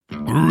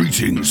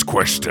Greetings,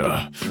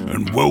 Quester,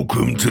 and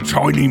welcome to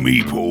Tiny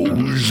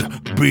Meeple's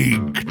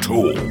Big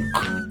Talk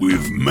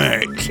with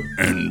Matt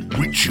and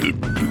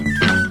Richard.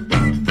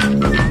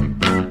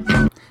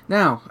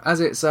 Now,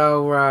 as it's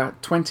our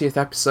 20th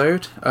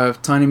episode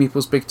of Tiny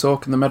Meeple's Big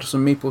Talk and the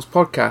Meddlesome Meeples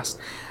podcast,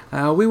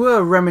 we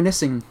were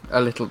reminiscing a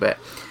little bit.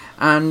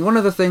 And one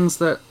of the things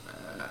that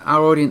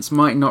our audience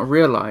might not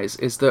realise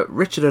is that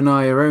Richard and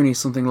I are only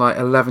something like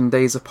 11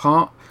 days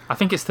apart. I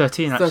think it's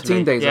 13 actually.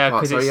 13 days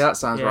apart, so that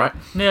sounds right.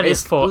 Nearly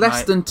it's a fortnight.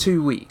 Less than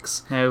 2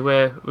 weeks. No,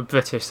 we're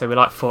British, so we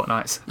like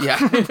fortnights. Yeah.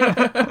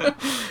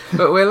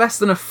 But we're less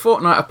than a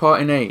fortnight apart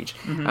in age.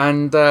 Mm-hmm.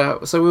 And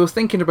so we were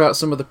thinking about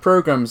some of the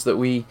programmes that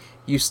we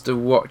used to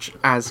watch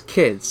as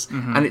kids.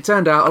 Mm-hmm. And it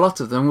turned out a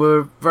lot of them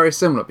were very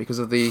similar because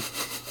of the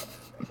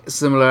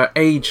similar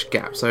age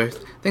gap. So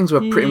things were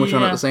pretty much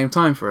on at the same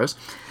time for us.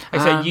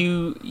 So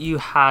you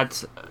had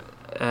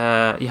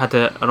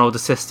an older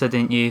sister,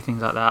 didn't you?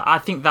 Things like that. I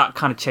think that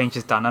kind of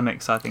changes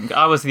dynamics. I think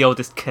I was the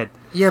oldest kid.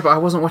 Yeah, but I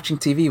wasn't watching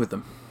TV with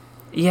them.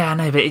 Yeah, I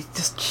know, but it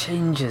just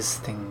changes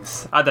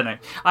things. I don't know.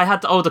 I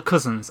had older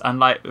cousins, and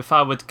like if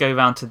I would go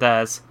round to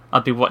theirs,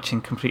 I'd be watching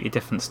completely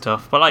different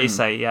stuff. But like you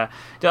say, yeah,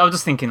 I was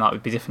just thinking like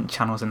would be different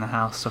channels in the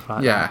house, stuff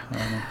like that.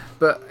 Yeah.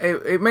 But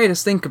it made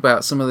us think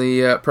about some of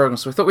the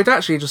programs. So we thought we'd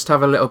actually just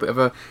have a little bit of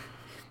a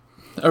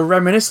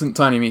reminiscent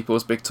Tiny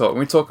Meeple's Big Talk. And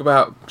we talk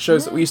about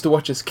shows that we used to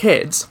watch as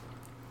kids.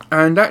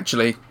 And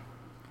actually,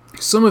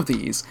 some of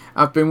these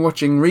I've been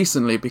watching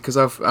recently because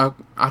I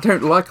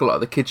don't like a lot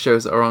of the kids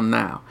shows that are on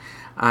now.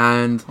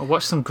 And I'll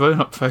watch some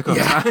grown-up programs.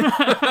 Yeah.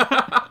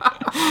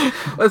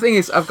 Well, the thing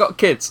is, I've got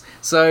kids,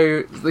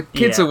 so the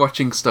kids are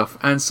watching stuff,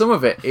 and some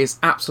of it is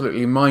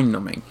absolutely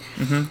mind-numbing.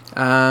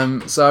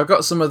 Mm-hmm. So I've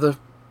got some of the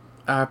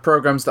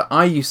programs that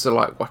I used to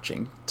like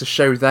watching to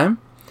show them.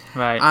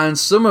 Right. And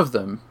some of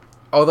them,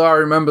 although I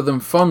remember them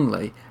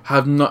fondly,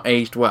 have not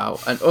aged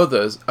well, and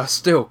others are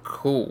still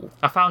cool.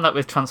 I found that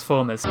with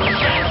Transformers.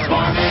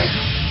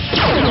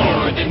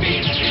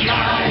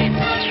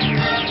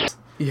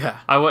 Yeah.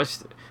 I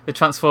watched the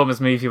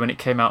Transformers movie when it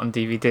came out on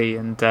DVD,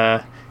 and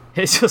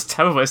it's just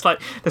terrible. It's like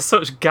there's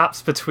such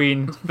gaps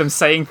between them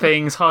saying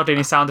things, hardly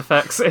any sound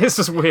effects. It's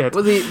just weird.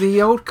 Well,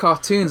 the old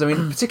cartoons, I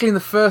mean, particularly in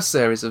the first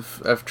series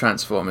of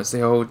Transformers,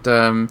 the old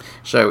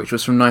show, which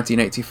was from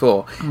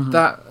 1984, mm-hmm.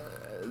 that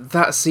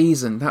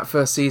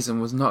first season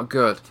was not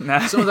good. No.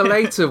 Some of the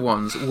later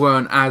ones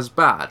weren't as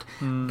bad,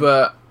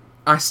 but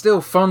I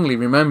still fondly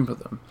remember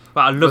them.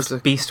 Well, I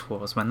loved Beast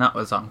Wars when that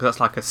was on, because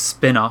that's like a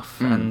spin-off,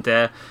 and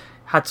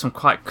had some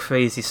quite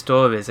crazy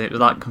stories. It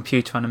was like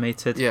computer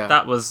animated. Yeah.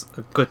 That was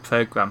a good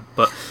programme,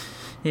 but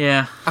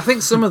yeah. I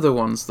think some of the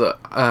ones that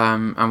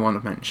I want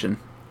to mention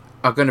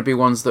are going to be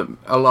ones that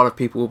a lot of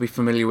people will be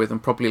familiar with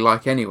and probably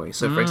like anyway.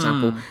 So, for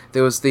example,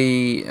 there was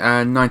the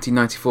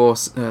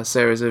 1994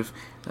 series of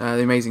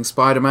The Amazing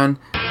Spider-Man.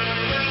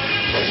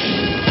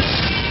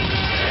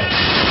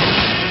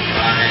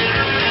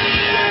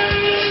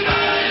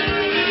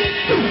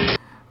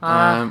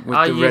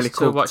 With the really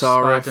cool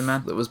guitar riff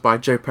that was by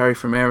Joe Perry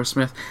from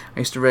Aerosmith. I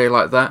used to really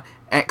like that.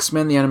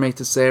 X-Men, the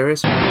animated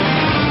series.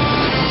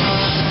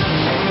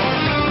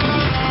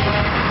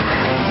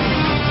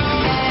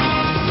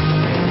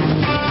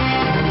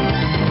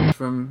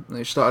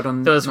 They started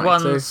on. There was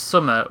one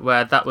summer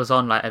where that was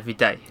on like every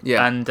day.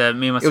 Yeah, and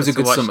me and my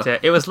sister watched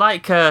it. It was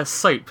like a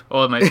soap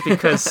almost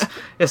because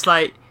it's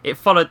like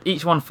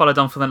each one followed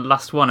on from the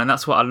last one, and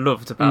that's what I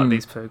loved about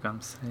these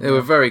programs. They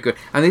were very good,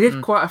 and they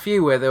did quite a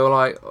few where they were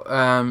like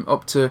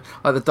up to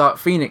like the Dark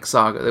Phoenix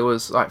saga. There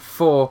was like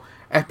 4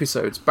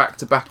 episodes back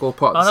to back, all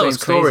part of the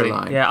same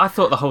storyline. Yeah, I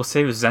thought the whole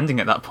series was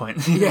ending at that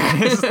point. Yeah,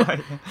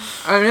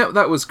 I mean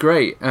that was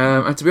great.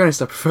 And to be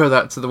honest, I prefer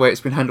that to the way it's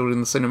been handled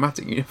in the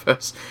cinematic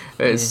universe.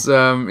 It's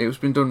it's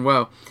been done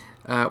well.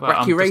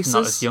 Wacky Racers.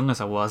 I'm not as young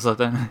as I was. I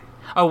don't know.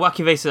 Oh,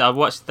 Wacky Racers! I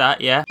watched that.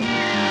 Yeah.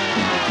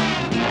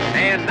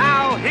 And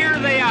now here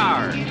they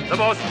are, the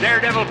most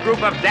daredevil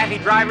group of daffy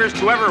drivers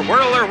to ever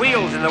whirl their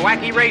wheels in the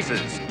Wacky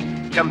Races,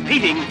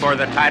 competing for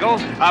the title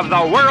of the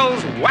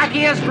world's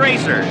wackiest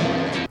racer.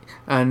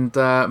 And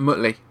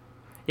Muttley.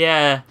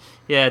 Yeah,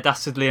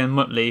 Dastardly and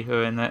Muttley who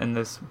are in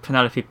this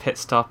Penelope Pit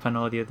Stop and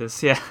all the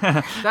others. Yeah,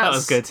 that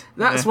was good.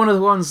 That's one of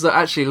the ones that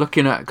actually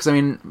looking at, because I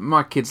mean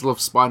my kids love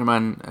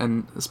Spider-Man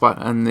and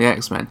the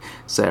X-Men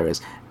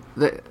series.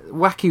 The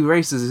Wacky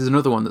Races is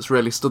another one that's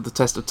really stood the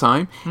test of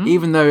time.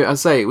 Even though, I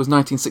say, it was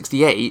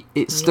 1968,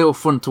 it's still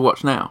fun to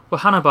watch now. Well,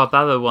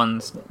 Hanna-Barbera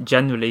ones,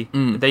 generally,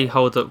 they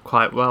hold up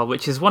quite well,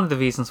 which is one of the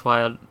reasons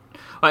why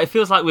it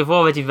feels like we've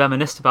already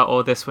reminisced about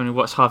all this when we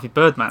watched Harvey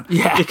Birdman.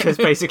 Yeah. Because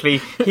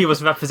basically he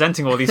was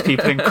representing all these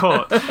people in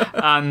court.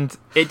 And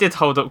it did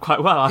hold up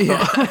quite well, I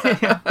thought.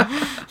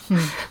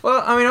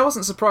 Well, I mean, I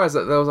wasn't surprised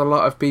that there was a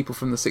lot of people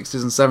from the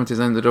 60s and 70s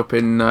ended up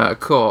in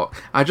court.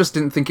 I just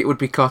didn't think it would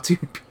be cartoon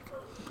people.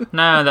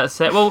 No,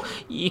 that's it. Well,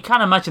 you can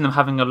imagine them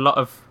having a lot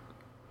of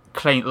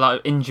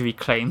injury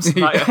claims.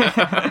 Like,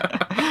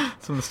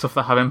 some of the stuff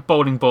they're having,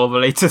 bowling ball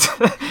related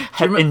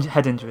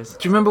head injuries.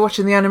 Do you remember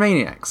watching the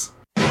Animaniacs?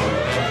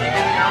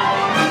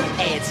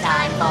 It's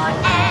time for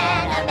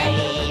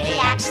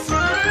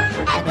Animaniacs.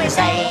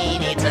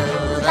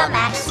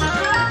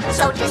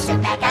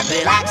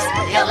 relax,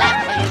 you'll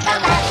laugh or you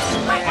can laugh.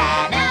 We're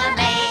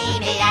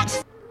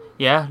Animaniacs.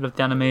 Yeah, loved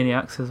the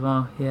Animaniacs as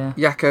well. Yeah.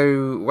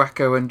 Yakko,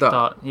 Wacko, and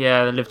Dot.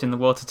 Yeah, they lived in the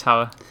water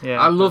tower.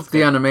 Yeah, I loved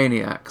the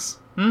Animaniacs.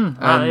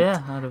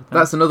 yeah, I loved that.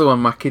 That's another one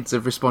my kids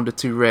have responded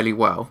to really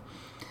well.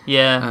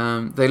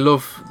 Yeah. They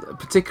love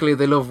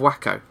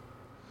Wacko.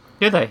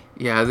 Do they?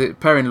 Yeah,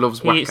 Perrin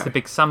loves Wacko. He eats the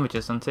big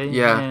sandwiches, doesn't he?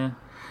 Yeah.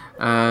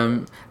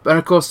 But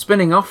of course,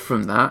 spinning off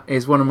from that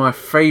is one of my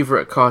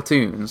favourite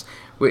cartoons,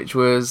 which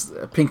was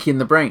Pinky and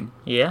the Brain.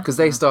 Yeah. Because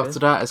they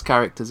started out as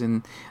characters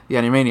in the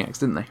Animaniacs,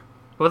 didn't they?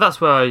 Well, that's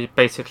where I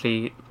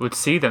basically would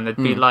see them. There'd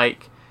be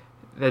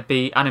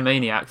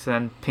Animaniacs, and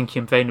then Pinky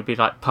and Brain would be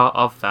like part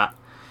of that.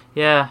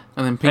 Yeah.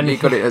 And then Pinky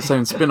got its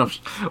own spin-off.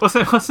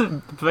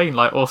 wasn't Brain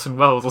like Orson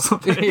Welles or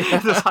something? He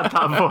just had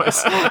that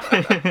voice.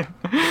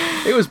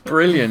 It was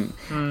brilliant.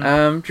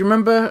 Do you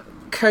remember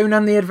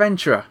Conan the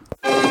Adventurer?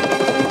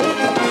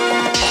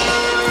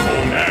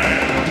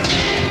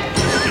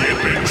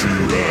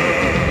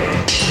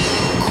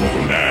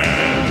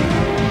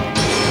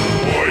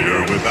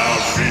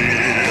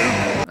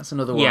 That's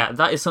another one. Yeah,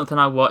 that is something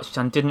I watched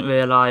and didn't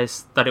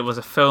realise that it was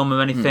a film or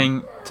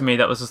anything. To me,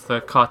 that was just a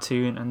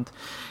cartoon. And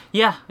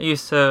yeah, I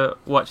used to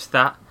watch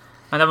that.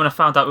 And then when I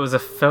found out it was a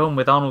film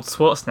with Arnold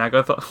Schwarzenegger,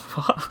 I thought,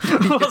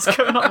 what? What's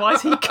going on? Why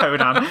is he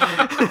Conan?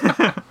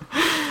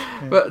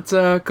 But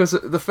because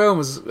the film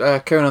was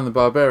Conan the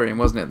Barbarian,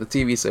 wasn't it? The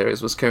TV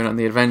series was Conan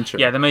the Adventurer.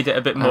 Yeah, they made it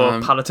a bit more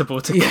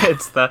palatable to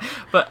kids there.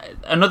 But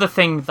another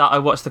thing that I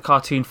watched the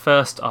cartoon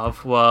first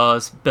of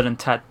was Bill and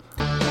Ted.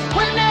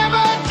 Whenever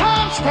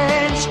time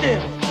stands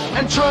still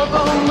and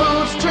trouble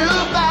moves too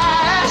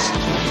fast,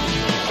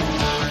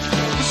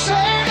 to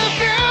save the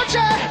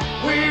future,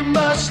 we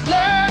must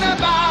learn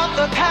about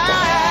the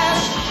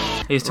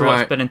past. I used to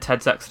watch Bill and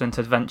Ted's Excellent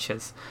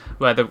Adventures,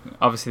 where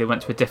obviously they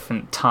went to a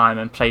different time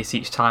and place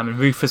each time, and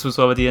Rufus was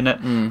already in it,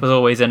 was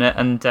always in it,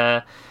 and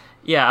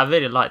yeah, I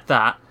really liked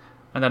that.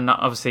 And then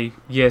obviously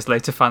years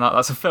later found out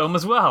that's a film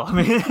as well. I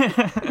mean,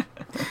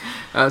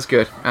 that's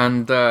good.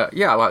 And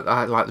yeah,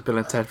 I like the Bill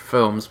and Ted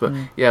films, but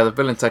yeah, the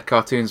Bill and Ted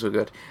cartoons were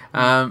good.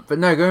 But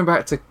no, going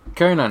back to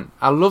Conan,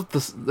 I loved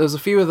this. There's a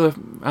few of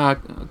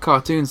the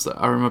cartoons that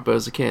I remember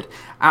as a kid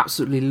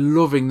absolutely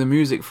loving the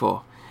music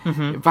for.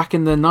 Back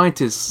in the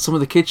 90s, some of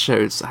the kids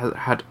shows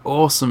had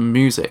awesome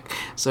music.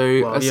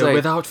 So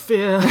without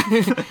fear.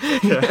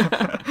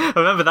 I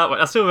remember that one.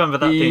 I still remember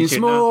that. He's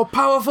more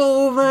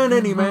powerful than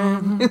any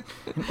man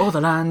in all the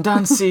land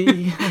and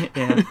sea.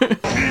 Yeah. He's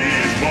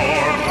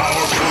more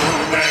powerful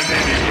than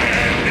any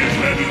man. His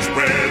legend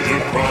spreads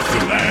across the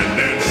land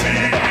and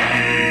sea.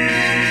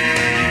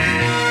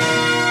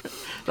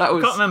 I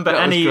can't remember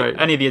any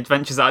of the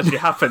adventures that actually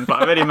happened,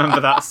 but I really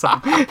remember that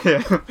song.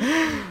 Yeah.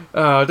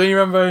 Don't you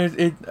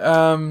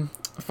remember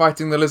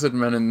fighting the lizard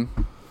men and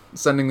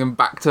sending them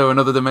back to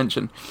another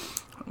dimension?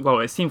 Well,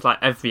 it seems like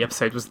every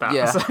episode was that.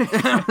 Yeah, So.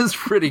 it was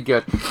pretty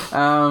good.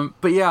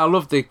 But yeah, I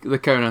love the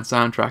Conan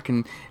soundtrack,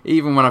 and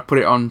even when I put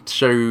it on to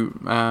show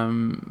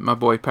my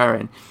boy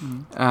Perrin,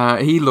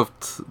 he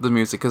loved the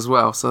music as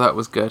well, so that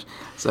was good.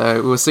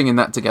 So we were singing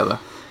that together.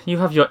 You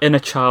have your inner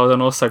child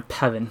and also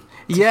Perrin.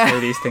 Yeah, show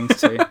these things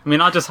too. I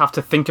mean, I just have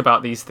to think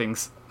about these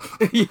things.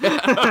 Well,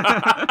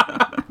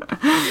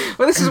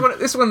 this is one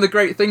of the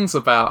great things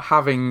about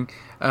having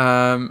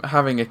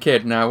a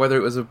kid now. Whether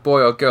it was a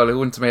boy or girl, it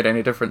wouldn't have made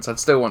any difference. I'd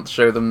still want to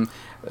show them,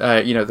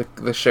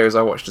 the shows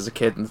I watched as a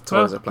kid and the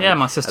toys I played. Yeah,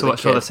 my sister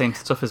watched all the same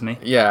stuff as me.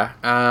 Yeah,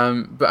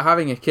 but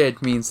having a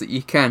kid means that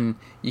you can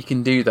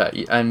do that,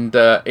 and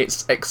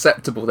it's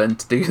acceptable then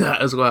to do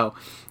that as well.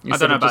 I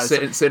don't know about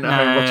just sitting at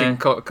home watching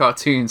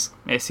cartoons.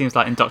 It seems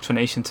like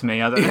indoctrination to me.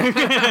 I don't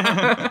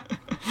know.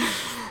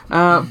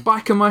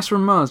 Biker Mice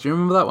from Mars. Do you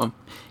remember that one?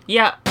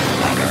 Yeah.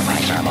 Biker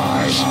Mice from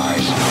Mars.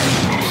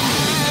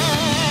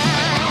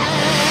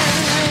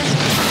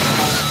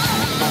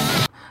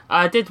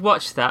 I did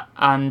watch that,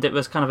 and it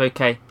was kind of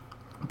okay.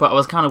 But I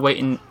was kind of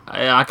waiting.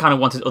 I kind of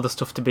wanted other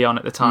stuff to be on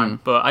at the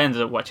time, but I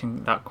ended up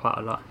watching that quite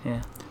a lot.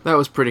 Yeah. That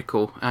was pretty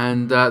cool,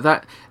 and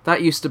that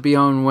used to be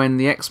on when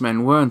the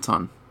X-Men weren't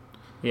on.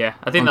 Yeah,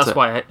 I think that's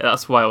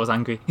why I was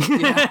angry.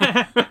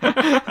 Yeah.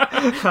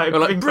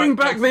 bring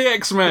back the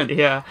X-Men.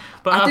 Yeah,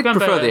 but I did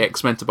prefer the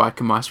X-Men to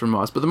Biker Mice from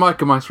Mars, but the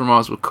Biker Mice from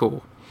Mars were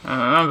cool.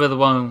 I remember the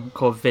one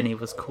called Vinny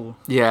was cool.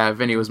 Yeah,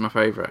 Vinny was my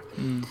favourite.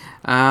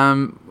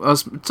 I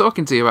was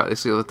talking to you about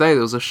this the other day.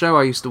 There was a show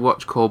I used to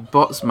watch called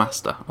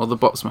Botsmaster, or The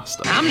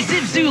Botsmaster. I'm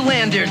Ziv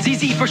Zoolander,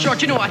 ZZ for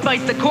short, you know I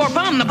fight the corp,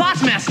 I'm the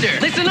Botsmaster.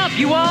 Listen up,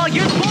 you all,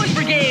 you're the boys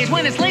brigade.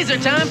 When it's laser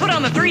time, put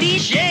on the 3D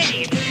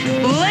shade.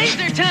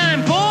 Laser time,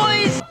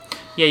 boys!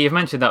 Yeah, you've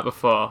mentioned that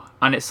before,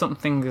 and it's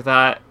something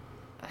that...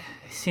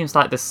 It seems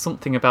like there's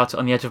something about it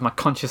on the edge of my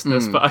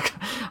consciousness, but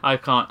I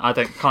can't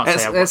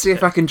say Let's see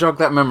if I can jog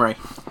that memory.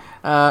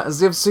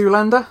 Ziv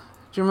Zoolander,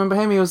 do you remember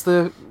him? He was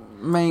the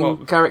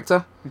main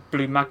character.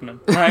 Blue Magnum.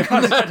 No, I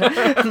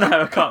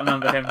can't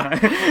remember him. No.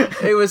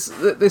 It was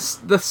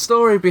the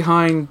story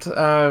behind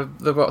the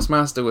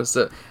Botsmaster was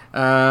that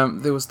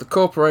there was the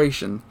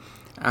corporation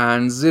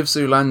and Ziv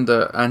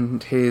Zoolander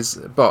and his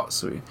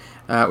bots,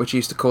 which he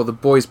used to call the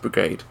Boys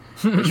Brigade.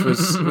 which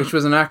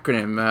was an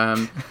acronym,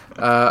 and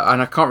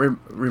I can't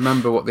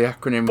remember what the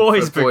acronym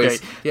Boys for boys.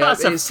 Brigade.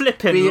 That's a it's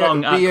flipping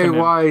long acronym.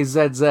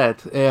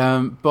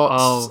 BOYZZ.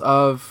 Bots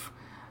of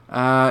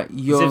young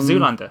Ziv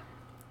Zoolander.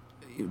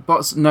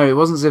 Bots. No, it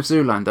wasn't Ziv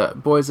Zoolander.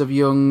 Boys of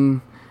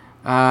Young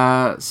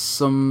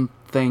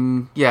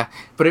something. Yeah,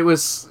 but it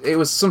was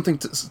something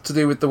to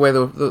do with the way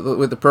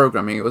with the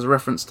programming. It was a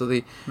reference to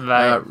the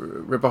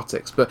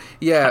robotics. But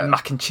yeah,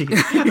 Mac and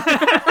cheese.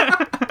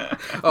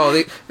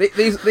 Oh,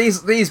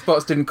 these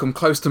bots didn't come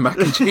close to mac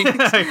and cheese.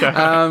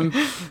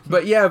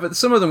 But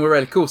some of them were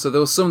really cool. So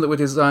there was some that were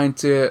designed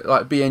to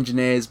like be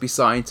engineers, be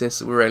scientists,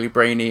 that were really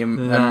brainy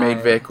and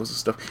made vehicles and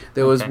stuff.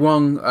 There was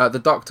one, the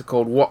doctor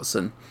called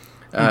Watson,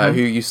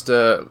 who used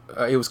to.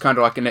 He was kind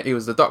of like he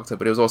was the doctor,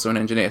 but he was also an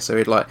engineer. So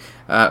he'd like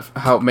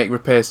help make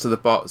repairs to the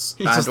bots.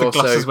 He's and just the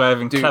also glasses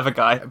wearing clever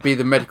guy. Be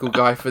the medical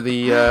guy for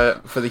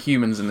the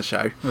humans in the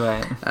show.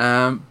 Right.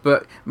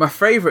 But my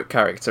favourite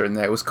character in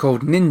there was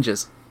called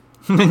Ninjas.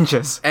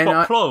 Ninjas.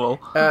 What, plural?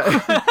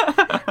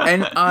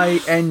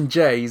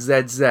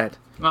 NINJZZ.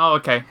 Oh,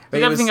 okay.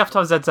 Did everything have to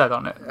have ZZ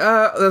on it?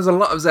 There's a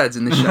lot of Zs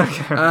in the show.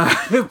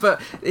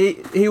 But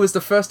he was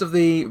the first of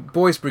the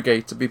Boys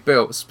Brigade to be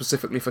built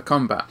specifically for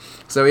combat.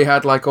 So he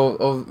had like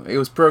he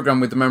was programmed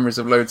with the memories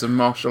of loads of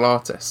martial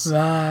artists.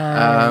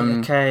 Right.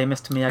 Okay,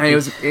 Mr. Miyagi. And he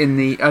was in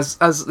the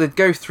as they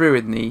go through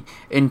in the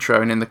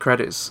intro and in the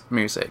credits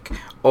music,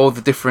 all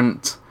the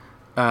different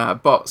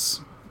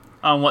bots.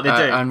 And what they do.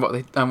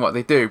 And what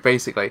they do,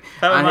 basically.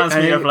 That reminds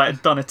me of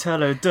like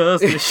Donatello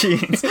does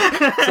machines.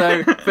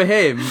 So for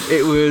him,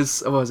 it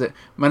was, what was it?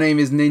 My name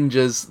is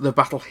Ninjas, the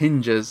battle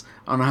hinges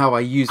on how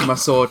I use my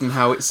sword and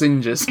how it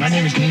singes. My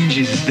name is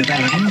Ninjas, the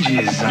battle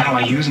hinges on how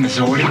I use my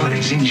sword and how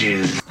it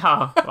singes.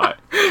 Oh, right.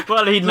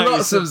 Well, he knows.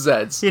 Lots of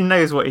Zs. He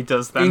knows what he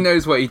does then. He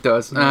knows what he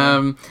does.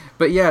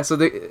 But yeah, so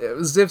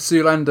Ziv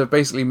Zoolander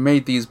basically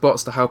made these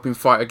bots to help him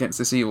fight against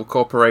this evil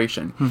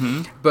corporation.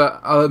 Mm-hmm.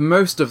 But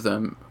most of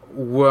them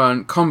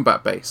weren't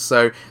combat based,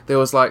 so there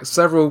was like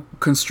several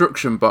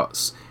construction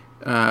bots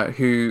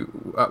who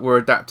were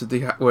adapted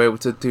to were able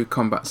to do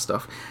combat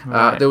stuff.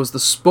 There was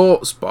the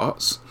sports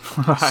bots,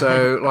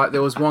 so like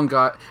there was one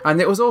guy, and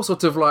it was all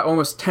sort of like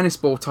almost tennis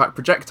ball type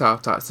projectile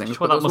type things.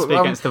 Well, that must be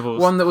against the rules.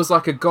 One that was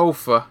like a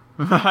golfer.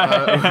 Is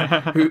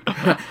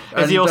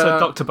he also a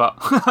Dr. Bot?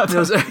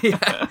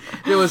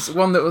 There was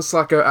one that was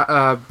like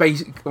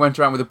went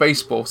around with a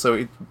baseball, so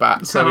he'd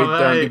bat,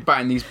 so he'd be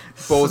batting these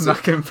balls,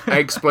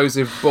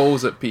 explosive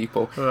balls at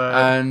people,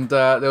 and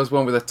there was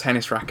one with a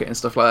tennis racket and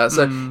stuff like that.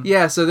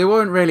 So so they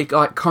weren't really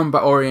like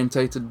combat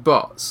orientated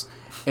bots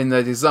in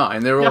their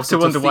design. They were all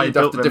sort of themed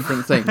after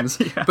different things.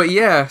 But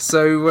yeah,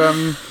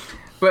 so.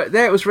 But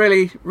there, it was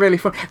really, really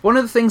fun. One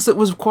of the things that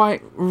was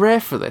quite rare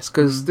for this,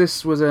 because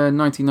this was a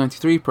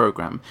 1993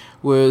 program,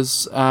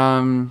 was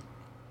that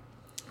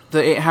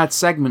it had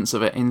segments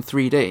of it in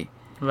 3D.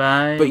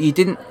 Right. But you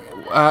didn't.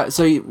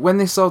 So when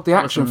they sold the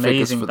action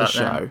figures for the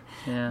show,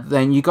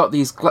 then you got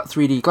these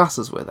 3D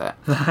glasses with it.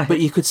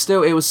 But you could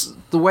still. It was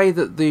the way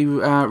that the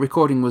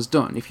recording was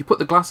done. If you put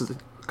the glasses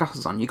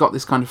on, you got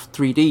this kind of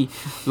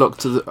 3D look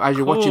to as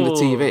you're watching the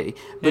TV.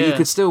 But you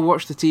could still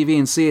watch the TV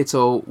and see it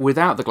all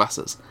without the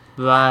glasses.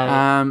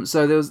 Right.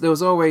 So there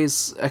was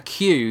always a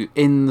cue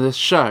in the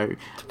show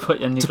to put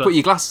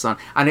your glasses on,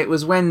 and it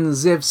was when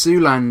Ziv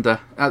Zoolander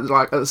at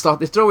the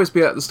start. It'd always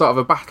be at the start of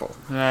a battle.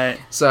 Right.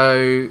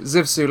 So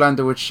Ziv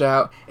Zoolander would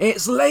shout,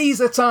 "It's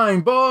laser time,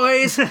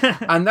 boys!"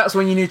 And that's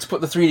when you need to put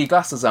the 3D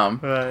glasses on.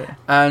 Right.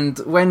 And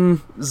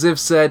when Ziv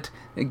said,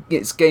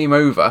 "It's game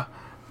over,"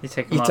 you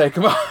take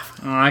them off.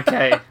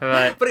 Okay,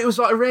 right. But it was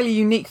like a really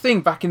unique thing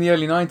back in the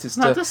early 90s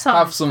to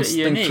have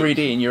something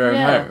 3D in your own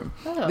home.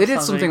 Oh, they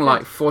did something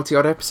like 40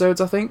 odd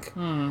episodes, I think.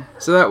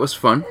 So that was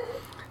fun.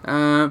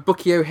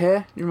 Bucky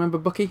O'Hare, you remember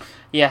Bucky?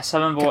 Yes, I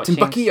remember Captain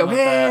watching Bucky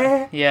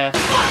O'Hare. Yeah.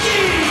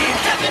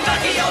 Captain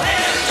Bucky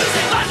O'Hare!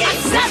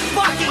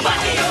 Bucky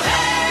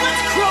O'Hare!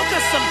 Let's croak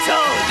us some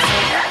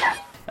toads!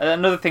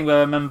 Another thing where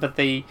I remember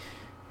the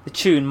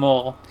tune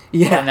more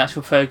than the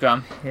actual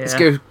programme. Yeah. Let's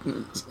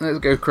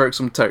go croak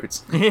some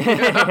toads.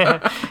 Yeah,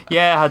 it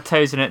had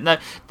toads in it. No,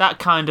 that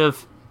kind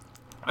of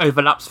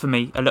overlaps for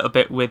me a little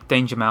bit with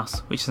Danger Mouse,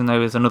 which I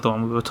know is another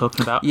one we were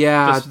talking about.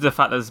 Yeah. Just the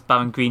fact that there's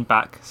Baron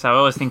Greenback. So I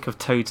always think of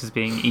toads as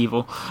being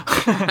evil.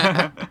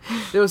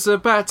 There was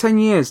about 10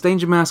 years.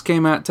 Danger Mouse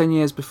came out 10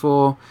 years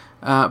before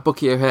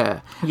Bucky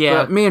O'Hare.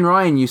 Yeah. But me and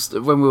Ryan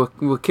when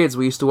we were kids,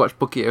 we used to watch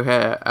Bucky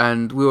O'Hare,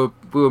 and we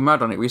were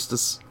mad on it. We used to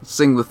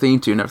sing the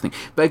theme tune and everything.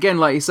 But again,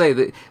 like you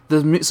say,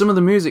 some of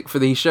the music for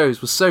these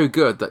shows was so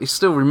good that you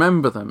still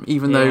remember them,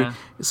 even though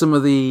some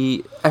of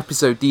the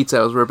episode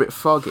details were a bit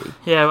foggy.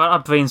 Yeah, well, our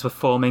brains were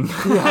forming.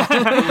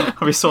 Yeah.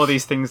 We saw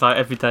these things like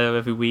every day or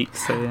every week.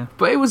 So yeah.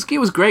 But it was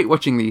great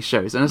watching these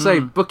shows, and I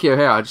say Bucky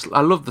O'Hare. I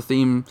love the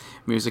theme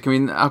music. I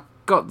mean, I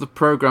got the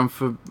program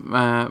for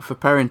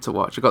Perrin to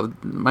watch.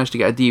 Managed to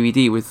get a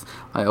DVD with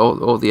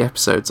all the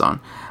episodes on,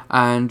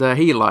 and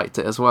he liked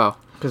it as well.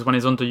 Because when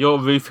he's under your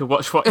roof, he'll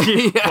watch what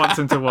he wants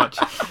him to watch.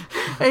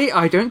 Hey,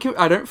 I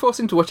don't force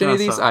him to watch any of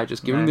these. I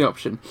just give him the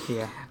option.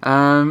 Yeah.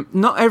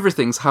 Not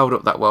everything's held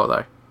up that well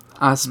though.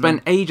 I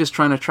spent ages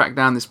trying to track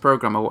down this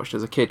program I watched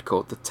as a kid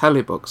called the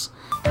Telebugs.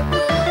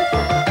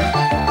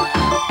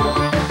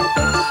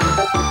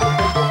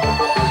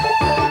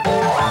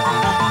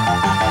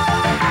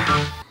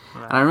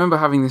 And I remember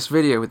having this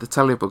video with the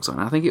Telebugs on.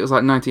 I think it was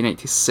like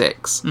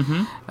 1986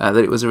 that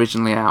it was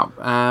originally out.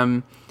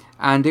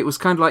 And it was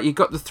kind of like you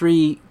got the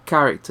three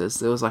characters.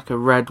 There was like a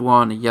red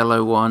one, a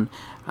yellow one,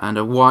 and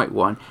a white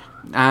one.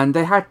 And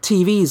they had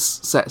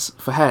TVs sets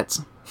for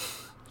heads.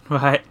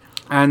 Right.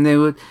 And they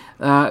were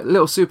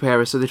little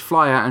superheroes, so they'd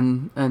fly out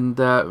and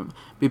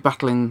be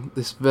battling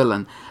this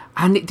villain.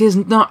 And it does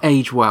not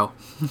age well.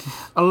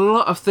 A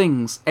lot of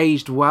things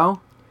aged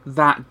well.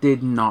 That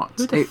did not.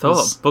 Who'd have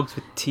thought bugs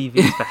with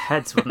TVs for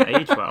heads wouldn't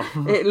age well?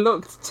 It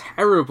looked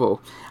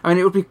terrible. I mean,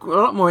 it would be a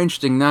lot more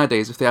interesting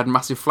nowadays if they had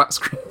massive flat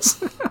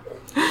screens.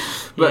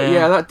 But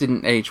yeah, that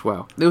didn't age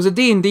well. There was a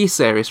D&D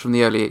series from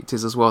the early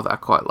 80s as well that I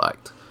quite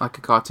liked, like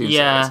a cartoon series.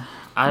 Yeah,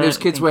 I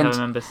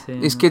remember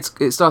seeing these kids.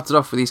 It started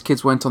off with these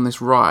kids went on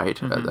this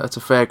ride at a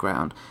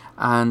fairground,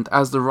 and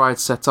as the ride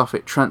set off,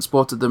 it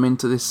transported them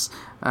into this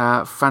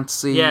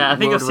fantasy. Yeah, I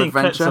think I've world of seen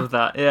adventure. clips of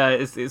that. Yeah,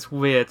 it's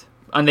weird.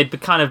 And they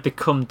kind of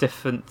become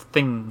different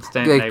things,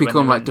 don't they? They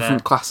become like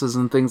different classes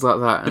and things like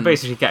that. They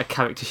basically get a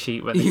character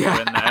sheet when they go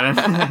in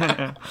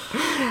there.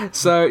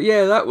 So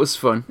yeah, that was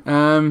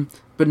fun.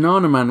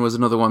 Banana Man was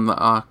another one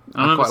that I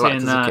quite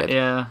liked as a kid.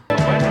 Yeah. When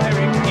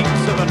Eric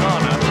eats a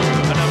banana,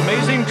 an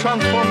amazing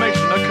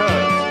transformation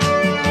occurs.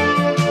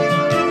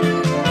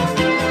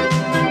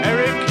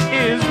 Eric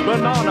is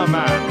Banana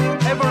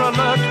Man, ever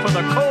alert for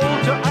the call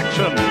to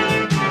action.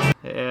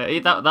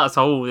 Yeah, that's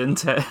old,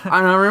 isn't it?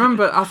 And I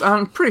remember,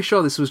 I'm pretty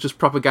sure this was just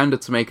propaganda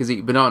to make us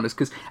eat bananas,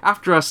 because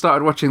after I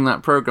started watching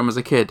that program as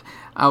a kid,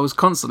 I was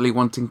constantly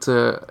wanting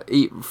to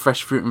eat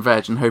fresh fruit and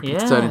veg and hoping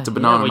to turn into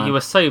Banana Man. You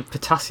were so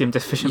potassium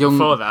deficient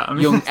before that. I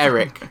mean, young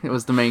Eric, it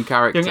was the main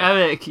character. Young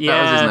Eric, yeah,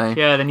 that was his name.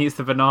 Yeah. Then he eats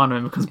the banana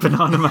and becomes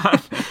Banana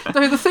Man.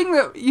 No, the thing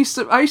that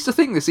I used to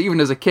think this even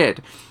as a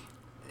kid.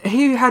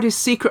 He had his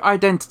secret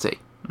identity.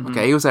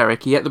 Okay, he was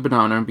Eric. He ate the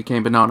banana and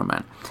became Banana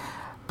Man.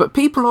 But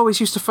people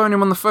always used to phone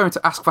him on the phone to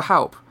ask for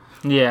help.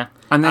 Yeah,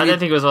 and I don't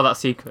think it was all that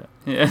secret.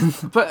 Yeah,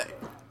 but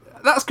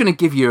that's going to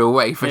give you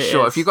away for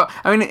sure. Is. If you got,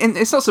 I mean,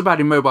 it's not so bad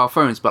in mobile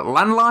phones, but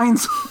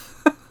landlines.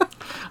 And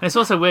it's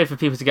also weird for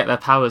people to get their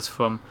powers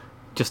from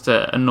just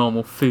a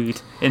normal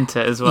food into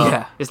it as well.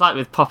 Yeah. It's like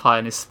with Popeye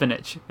and his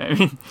spinach. I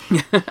mean,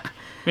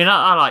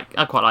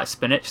 I quite like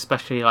spinach,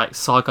 especially like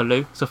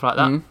sagaloo, stuff like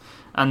that.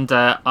 And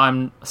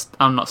I'm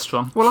not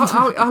strong. Well,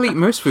 I'll eat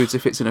most foods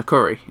if it's in a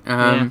curry.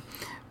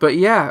 But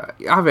yeah,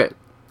 have it.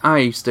 I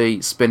used to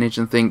eat spinach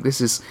and think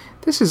this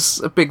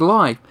is a big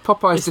lie.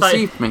 Popeye's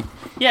deceived me.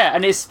 Yeah,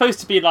 and it's supposed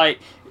to be like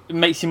it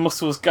makes your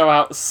muscles go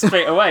out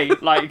straight away,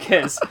 like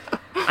his.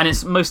 And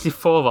it's mostly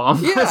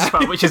forearm as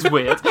well, which is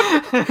weird.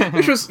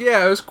 Which was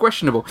it was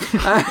questionable. Do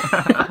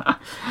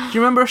you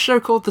remember a show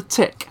called The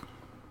Tick?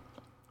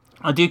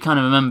 I do kind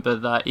of remember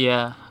that.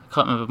 Yeah.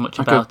 Can't remember much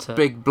about it.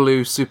 Big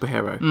blue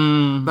superhero.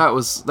 That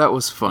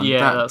was fun.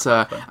 Yeah, that's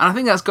fun. And I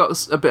think that's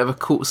got a bit of a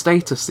cult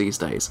status these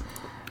days.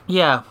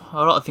 Yeah,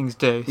 a lot of things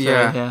do. So,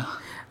 yeah.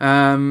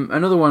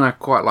 Another one I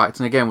quite liked,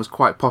 and again was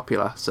quite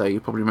popular, so you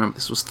probably remember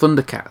this, was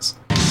Thundercats.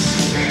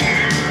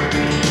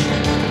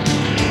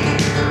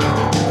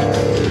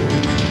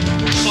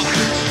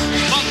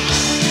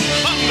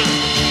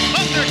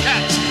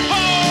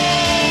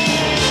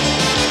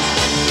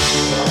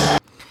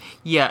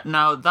 Yeah,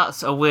 now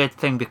that's a weird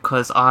thing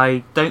because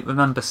I don't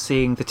remember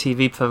seeing the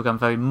TV programme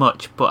very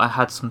much, but I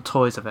had some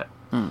toys of it.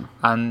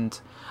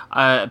 And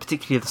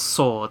particularly the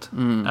sword.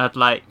 I had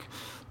like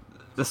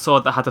the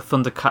sword that had the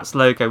Thundercats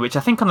logo, which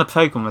I think on the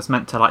programme was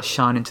meant to like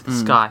shine into the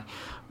sky.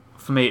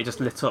 For me, it just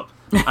lit up.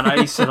 And I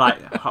used to like,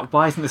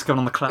 why isn't this going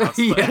on the clouds?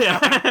 But,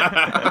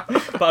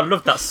 but I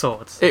loved that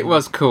sword. So. It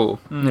was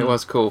cool. It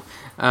was cool.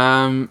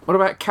 What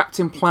about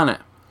Captain Planet?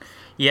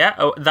 Yeah,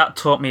 that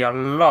taught me a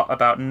lot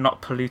about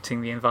not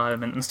polluting the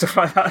environment and stuff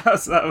like that.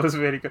 That was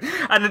really good.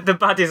 And the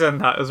baddies in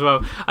that as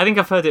well. I think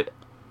I've heard it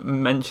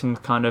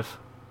mentioned kind of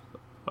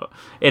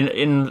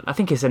in I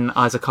think it's in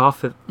Isaac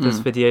Arthur's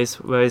videos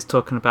where he's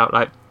talking about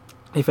like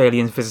if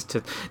aliens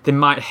visited, they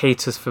might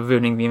hate us for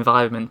ruining the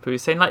environment, but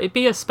he's saying like it'd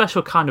be a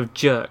special kind of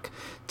jerk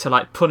to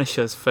like punish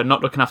us for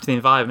not looking after the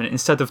environment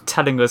instead of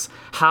telling us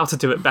how to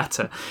do it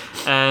better,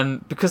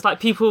 because like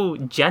people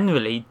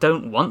generally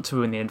don't want to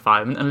ruin the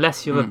environment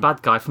unless you're a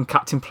bad guy from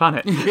Captain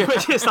Planet,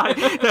 which is like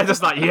they're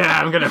just like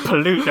I'm going to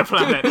pollute the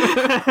planet.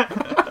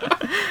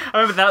 I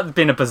remember that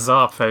being a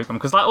bizarre program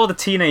because like all the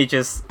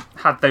teenagers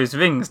had those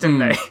rings, didn't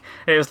they?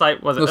 It was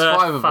like was it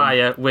Earth,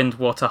 Fire, Wind,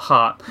 Water,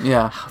 Heart.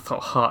 Yeah, I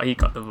thought Heart. He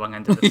got the wrong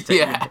end of the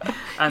stick.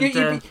 And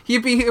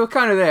you were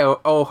kind of there,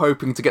 all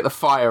hoping to get the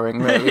firing,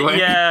 really.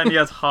 Yeah, and he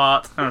has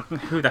Heart.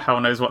 Who the hell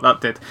knows what that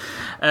did?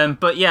 And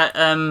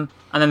then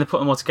they put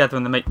them all together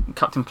and they make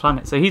Captain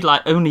Planet. So he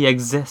like only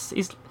exists.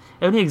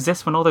 only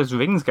exists when all those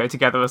rings go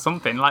together or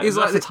something. Like, the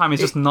rest of the time,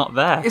 it's just not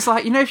there. It's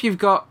like, you know, if you've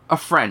got a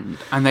friend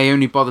and they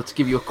only bother to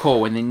give you a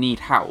call when they need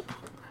help.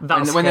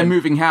 When they're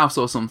moving house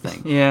or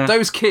something. Yeah.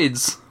 Those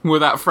kids were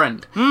that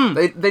friend.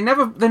 They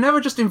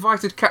never just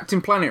invited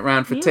Captain Planet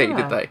round for tea,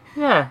 did they?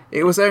 Yeah.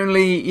 It was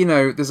only, you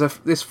know,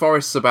 this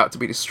forest's about to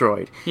be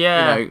destroyed.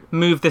 Yeah. You know,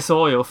 move this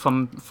oil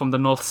from the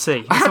North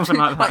Sea. Something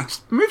like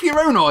that. Move your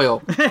own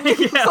oil.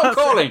 Stop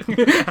calling.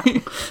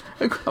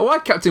 Why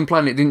Captain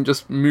Planet didn't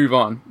just move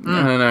on?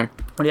 I don't know.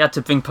 Well, he had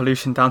to bring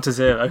pollution down to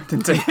zero,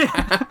 didn't he?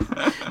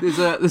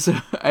 There's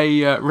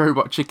a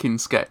robot chicken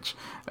sketch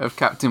of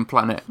Captain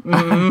Planet.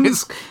 And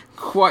it's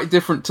quite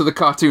different to the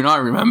cartoon I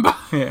remember.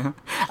 Yeah.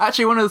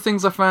 Actually, one of the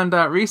things I found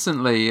out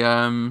recently,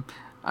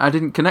 I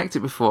didn't connect it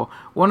before.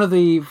 One of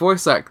the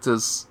voice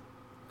actors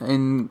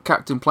in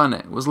Captain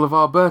Planet was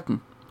LeVar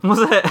Burton. Was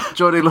it?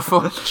 Geordie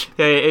LaForge.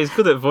 Yeah, he's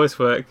good at voice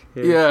work.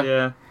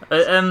 Yeah.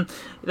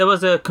 There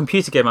was a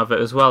computer game of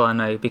it as well, I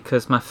know,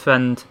 because my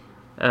friend,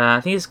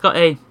 I think he's got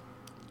a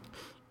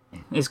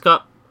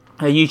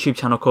YouTube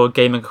channel called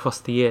Gaming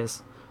Across the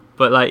Years,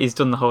 but like he's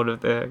done the whole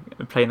of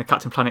playing the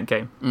Captain Planet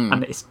game,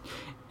 and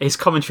his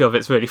commentary of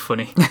it's really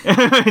funny.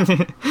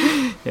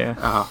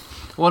 Yeah.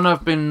 One I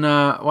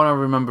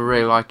remember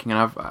really liking,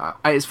 and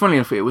it's funny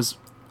enough, there was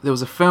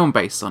a film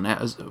based on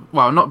it,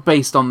 not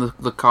based on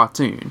the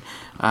cartoon.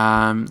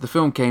 The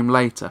film came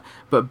later,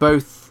 but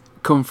both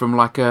come from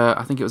like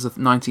I think it was a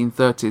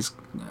 1930s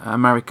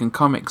American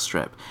comic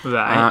strip.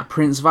 Right.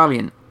 Prince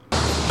Valiant. A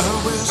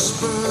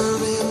whisper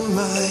in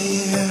my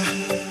ear,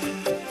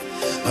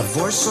 a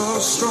voice so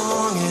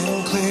strong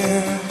and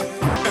clear.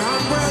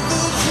 And where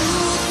the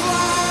truth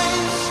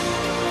lies,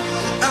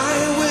 I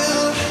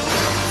will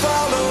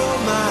follow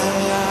my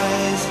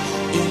eyes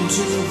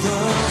into the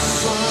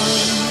sun.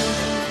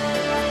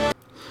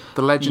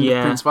 The Legend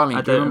of Prince Valiant.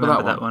 I don't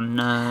remember that one.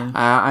 No.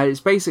 It's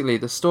basically,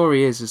 the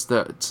story is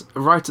that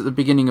right at the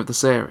beginning of the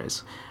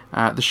series,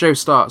 the show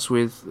starts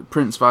with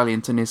Prince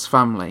Valiant and his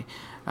family.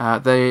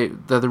 They're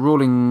the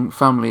ruling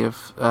family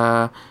of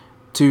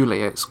Thule,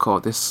 it's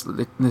called, this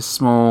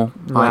small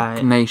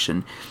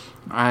nation,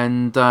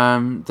 and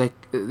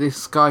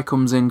this guy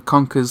comes in,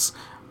 conquers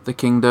the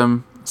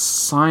kingdom,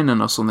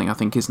 Sinon or something, I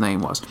think his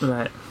name was.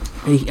 Right.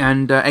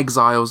 And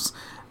exiles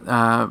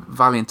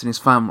Valiant and his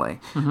family.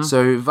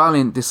 So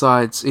Valiant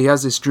decides, he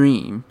has this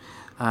dream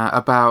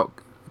about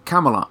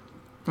Camelot.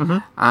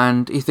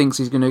 And he thinks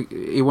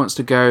he wants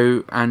to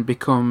go and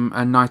become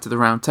a Knight of the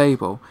Round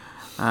Table.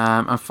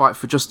 And fight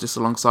for justice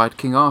alongside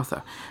King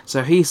Arthur.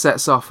 So he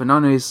sets off, and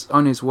on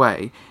his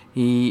way,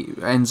 he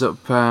ends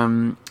up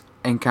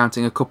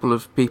encountering a couple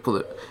of people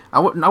that I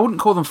wouldn't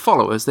call them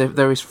followers.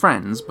 They're his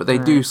friends, but they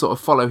do sort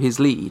of follow his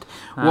lead.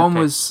 One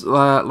was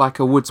like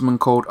a woodsman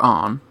called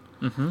Arn,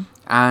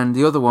 and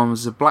the other one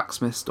was a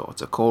blacksmith's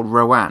daughter called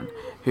Rowan,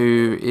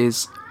 who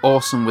is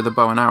awesome with a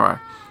bow and arrow.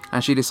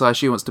 And she decides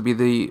she wants to be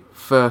the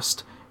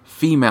first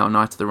female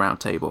Knight of the Round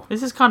Table.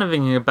 This is kind of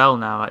ringing a bell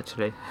now,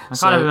 actually. I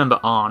kind of remember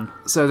Arn.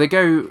 So they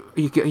go.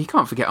 You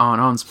can't forget Arn.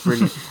 Arn's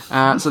brilliant.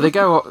 So they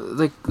go.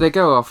 They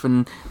go off,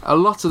 and a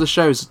lot of the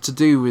shows are to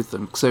do with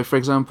them. So, for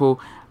example,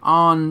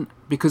 Arn,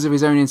 because of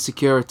his own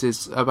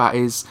insecurities about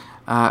his,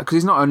 because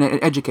he's not an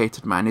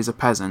educated man, he's a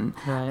peasant.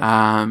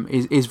 Right.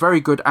 He's very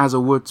good as a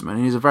woodsman,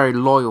 and he's a very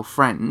loyal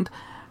friend.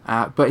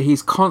 But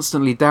he's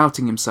constantly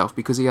doubting himself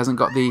because he hasn't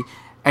got the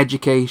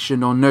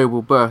education or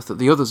noble birth that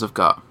the others have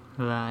got.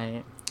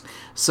 Right.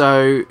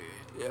 So,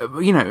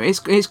 you know,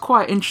 it's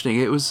quite interesting.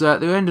 It was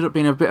there ended up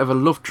being a bit of a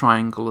love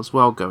triangle as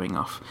well going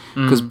off,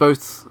 because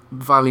both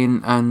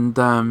Valiant and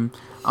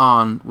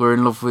Arn were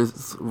in love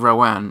with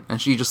Rowan, and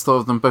she just thought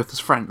of them both as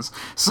friends.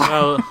 So,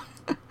 well,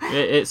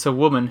 it's a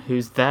woman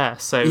who's there,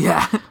 so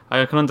yeah.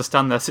 I can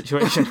understand their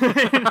situation.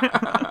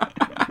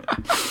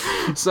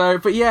 So,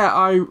 but yeah,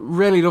 I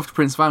really loved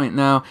Prince Valiant.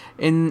 Now,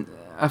 in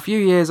a few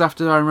years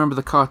after I remember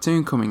the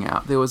cartoon coming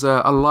out, there was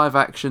a live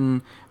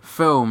action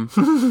film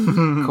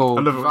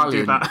called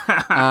Valiant,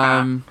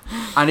 and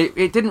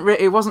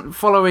it wasn't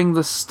following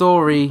the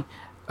story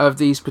of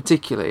these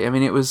particularly. I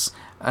mean, it was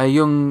a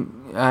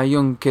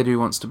young kid who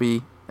wants to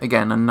be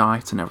again a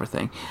knight and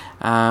everything.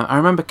 I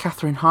remember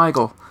Katherine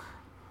Heigl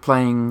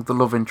playing the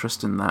love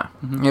interest in that.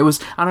 It was,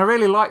 and I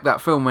really liked that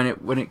film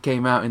when it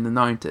came out in the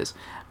 90s.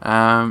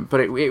 But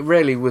it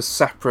really was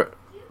separate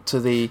to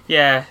the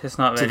it's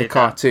not really to the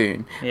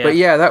cartoon. Yeah. But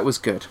yeah, that was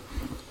good.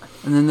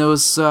 And then there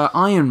was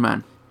Iron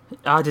Man.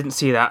 I didn't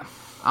see that.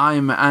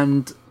 Iron Man,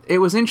 and it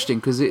was interesting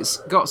because it's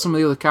got some of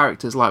the other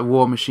characters like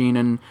War Machine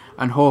and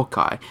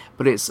Hawkeye,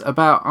 but it's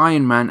about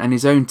Iron Man and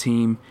his own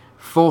team,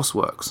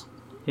 Forceworks.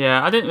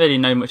 Yeah, I didn't really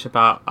know much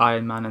about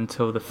Iron Man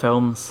until the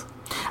films.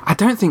 I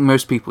don't think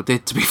most people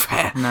did, to be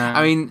fair. No.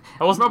 I mean,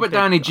 Robert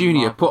Downey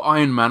Jr. put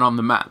Iron Man on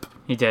the map.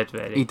 He did,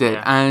 really. He did,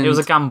 yeah. and it was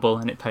a gamble,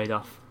 and it paid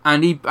off.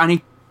 And he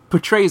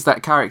portrays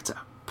that character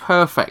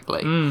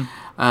perfectly.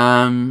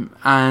 And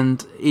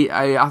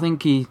I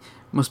think he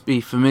must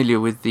be familiar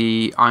with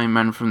the Iron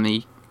Man from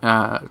the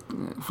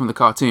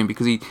cartoon,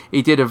 because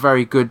he did a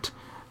very good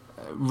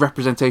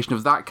representation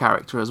of that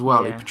character as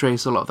well. He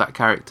portrays a lot of that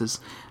character's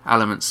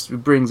elements,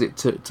 brings it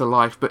to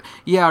life. But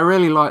yeah, I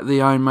really like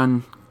the Iron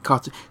Man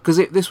cartoon because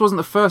this wasn't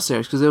the first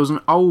series, because there was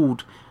an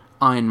old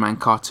Iron Man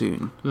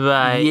cartoon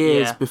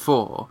years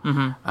before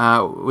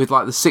with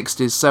like the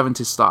 60s,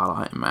 70s style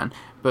Iron Man.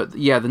 But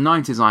yeah, the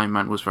 90s Iron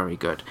Man was very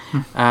good.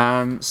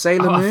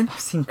 Sailor Moon. I've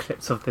seen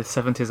clips of the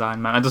 70s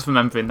Iron Man. I'm just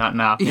remembering that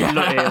now.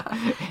 Yeah.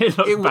 It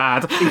looked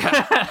bad.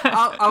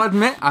 Yeah. I'll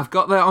admit, I've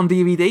got that on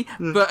DVD,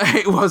 but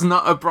it was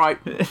not a bright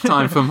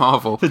time for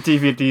Marvel. The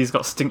DVD's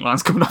got stink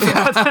lines coming off.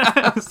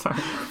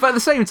 But at the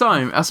same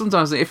time, I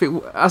sometimes think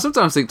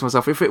to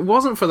myself, if it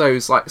wasn't for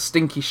those like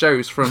stinky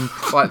shows from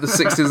like the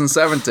 60s and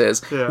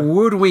 70s,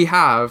 would we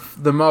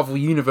have the Marvel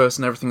universe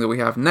and everything that we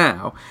have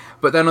now?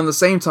 But then on the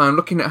same time,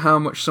 looking at how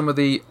much some of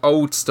the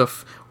old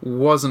stuff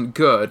wasn't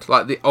good,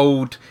 like the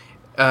old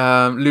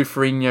Lou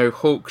Ferrigno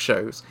Hulk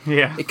shows,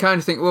 you kind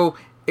of think, well,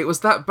 it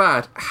was that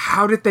bad.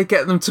 How did they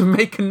get them to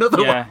make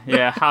another one?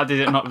 Yeah, how did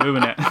it not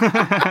ruin it?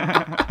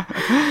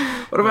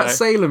 What about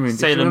Sailor Moon?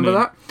 Did you remember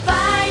that?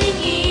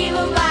 Fighting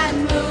evil by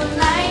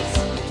moonlight,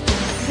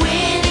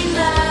 winning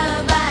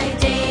love by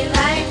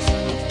daylight,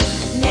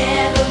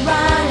 never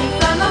running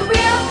from a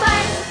real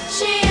fight.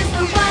 She is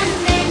the one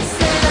named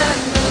Sailor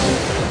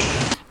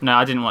Moon. No,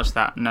 I didn't watch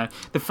that. No,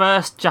 the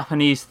first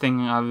Japanese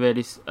thing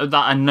that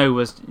I know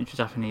was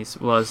Japanese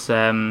was me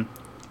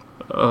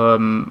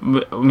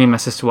and my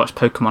sister watched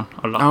Pokemon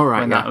a lot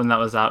when that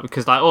was out,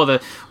 because like all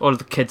of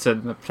the kids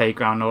at the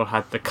playground all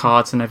had the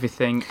cards and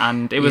everything,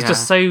 and it was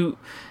just so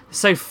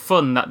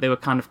fun that they were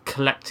kind of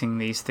collecting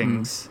these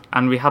things,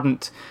 and we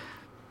hadn't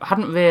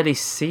really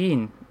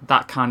seen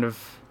that kind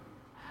of.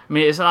 I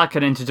mean, it's like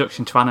an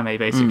introduction to anime,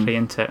 basically,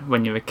 into it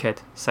when you're a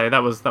kid. So that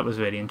was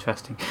really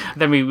interesting.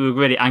 Then we were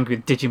really angry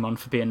with Digimon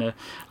for being a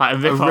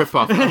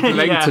rip-off. A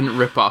blatant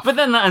rip-off. But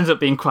then that ends up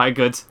being quite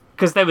good,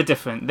 because they were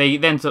different. They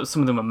ended up,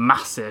 some of them were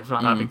massive,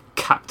 like that big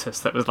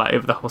cactus that was like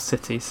over the whole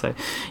city. So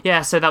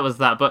yeah, so that was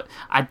that. But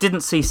I didn't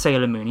see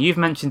Sailor Moon. You've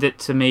mentioned it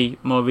to me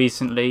more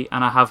recently,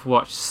 and I have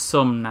watched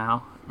some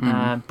now.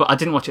 But I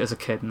didn't watch it as a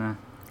kid, no.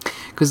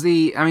 Because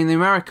the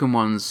American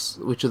ones,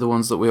 which are the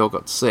ones that we all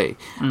got to see,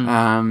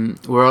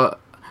 were,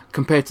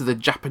 compared to the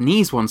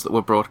Japanese ones that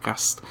were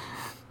broadcast,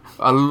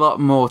 a lot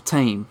more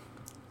tame.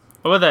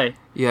 Were they?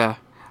 Yeah,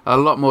 a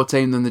lot more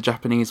tame than the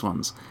Japanese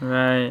ones.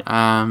 Right.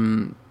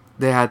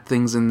 They had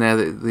things in there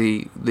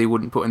that they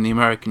wouldn't put in the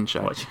American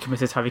show. What, she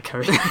committed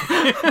Harikari?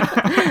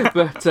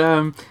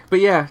 But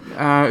yeah,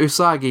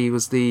 Usagi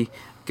was the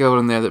girl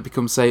in there that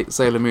becomes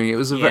Sailor Moon. It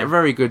was a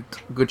very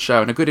good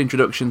show and a good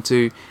introduction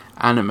to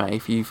anime.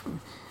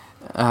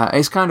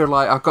 It's kind of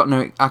like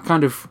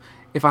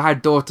if I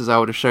had daughters, I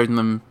would have shown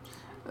them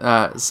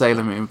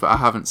Sailor Moon, but I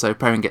haven't, so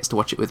Perrin gets to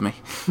watch it with me.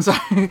 So,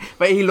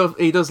 but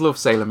he does love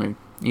Sailor Moon.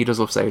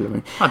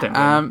 I don't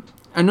know.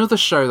 Another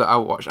show that I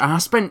watched, and I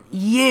spent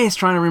years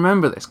trying to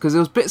remember this, because there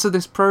was bits of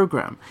this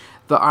program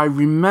that I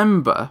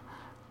remember,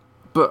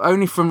 but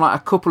only from like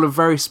a couple of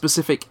very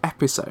specific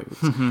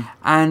episodes.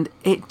 And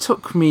it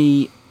took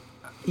me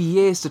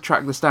years to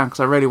track this down,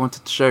 because I really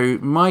wanted to show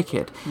my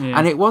kid.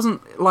 And it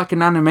wasn't like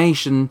an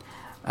animation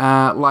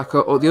like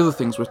all the other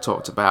things we've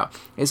talked about.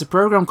 It's a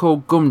program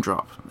called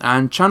Gumdrop,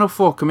 and Channel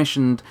 4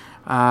 commissioned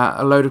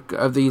a load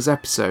of these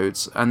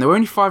episodes, and they were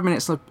only 5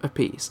 minutes a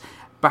piece.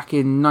 Back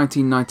in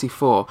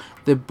 1994,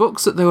 the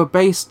books that they were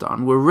based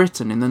on were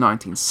written in the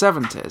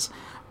 1970s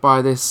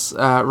by this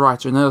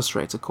writer and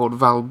illustrator called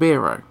Val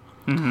Biro.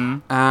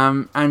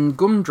 And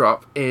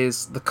Gumdrop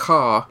is the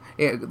car.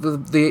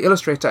 The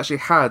illustrator actually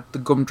had the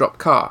Gumdrop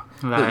car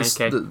that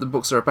the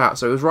books are about.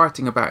 So he was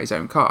writing about his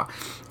own car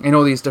in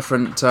all these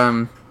different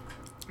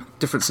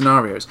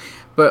scenarios.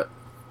 But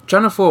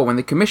Channel 4, when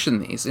they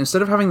commissioned these,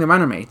 instead of having them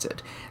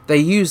animated, they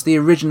used the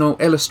original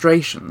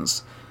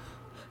illustrations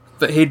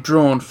that he'd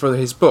drawn for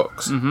his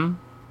books.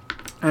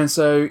 And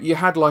so you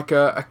had like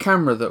a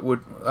camera that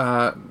would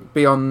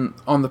be on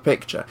the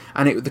picture,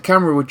 and the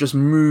camera would just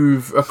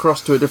move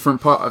across to a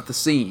different part of the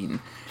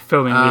scene,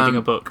 filming reading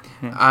a book,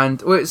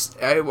 and it's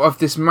of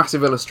this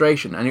massive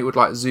illustration, and it would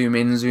like zoom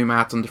in, zoom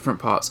out on different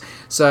parts.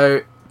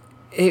 So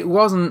it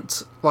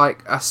wasn't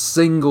like a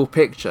single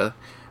picture.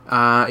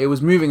 It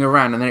was moving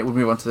around, and then it would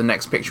move on to the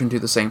next picture and do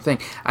the same thing.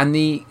 And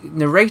the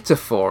narrator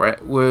for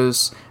it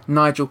was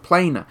Nigel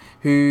Planer,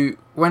 who,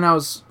 when I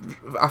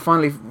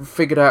finally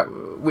figured out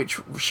which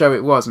show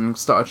it was and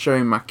started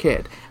showing my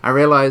kid, I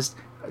realised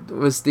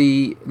was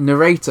the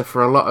narrator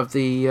for a lot of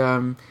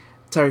the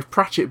Terry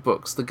Pratchett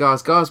books, the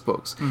Gars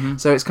books.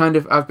 So it's kind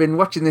of, I've been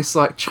watching this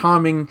like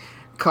charming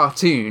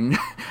cartoon,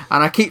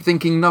 and I keep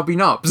thinking Nobby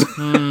Nobs.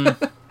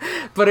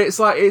 But it's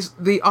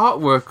the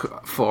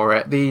artwork for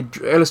it, the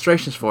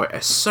illustrations for it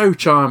are so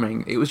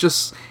charming. It was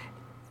just,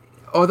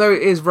 although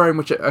it is very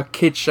much a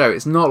kid's show,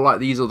 it's not like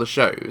these other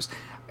shows.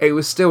 It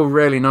was still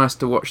really nice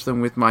to watch them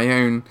with my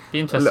own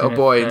little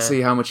boy and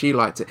see how much he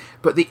liked it.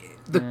 But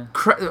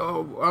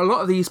a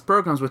lot of these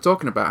programs we're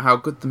talking about, how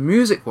good the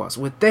music was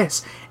with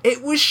this,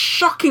 it was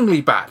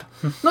shockingly bad.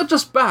 Not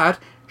just bad,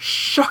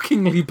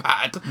 shockingly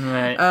bad.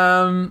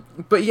 Right.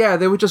 But yeah,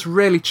 they were just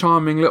really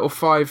charming little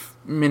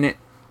 5-minute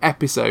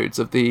episodes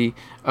of the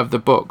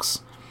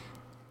books.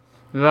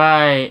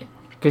 Right.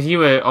 Because you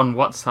were on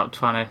WhatsApp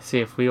trying to see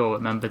if we all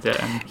remembered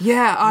it, and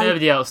Yeah,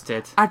 nobody else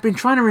did. I'd been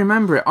trying to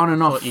remember it on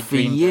and off Thought you for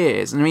dreamed it.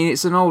 years. I mean,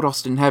 it's an old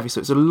Austin Heavy,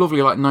 so it's a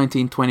lovely, like,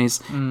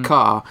 1920s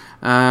car,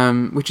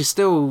 which is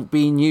still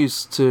being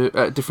used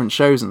at different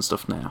shows and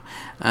stuff now,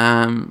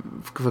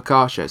 for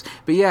car shows.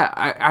 But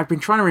yeah, I'd been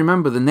trying to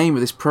remember the name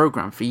of this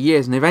program for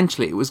years, and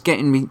eventually it was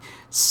getting me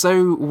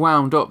so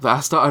wound up that I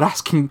started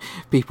asking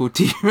people,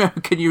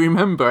 can you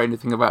remember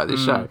anything about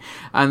this show?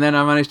 And then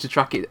I managed to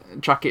track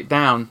it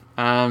down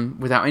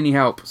without any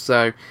help.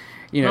 So,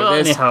 you know, Well,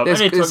 any help.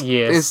 Only took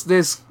years.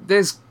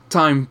 There's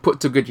time put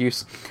to good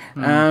use.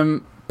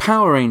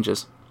 Power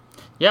Rangers,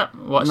 Yep,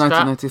 watched that.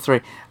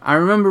 1993. I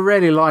remember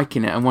really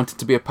liking it and wanted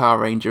to be a Power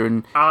Ranger,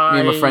 and me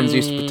and my friends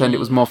used to pretend it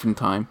was morphin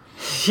time.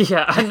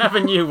 Yeah, I never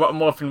knew what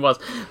morphin was.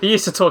 They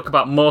used to talk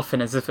about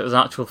morphin as if it was an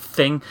actual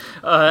thing.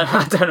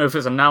 I don't know if it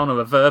was a noun or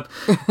a verb,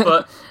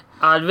 but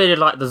I really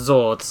liked the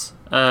Zords.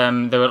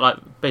 They were like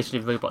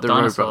basically robot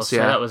dinosaurs, robots, so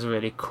yeah. that was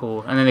really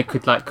cool. And then they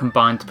could like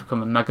combine to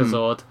become a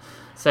Megazord.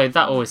 So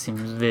that always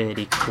seemed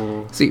really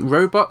cool. See,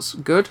 robots,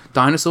 good.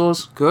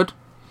 Dinosaurs, good.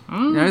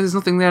 You know, there's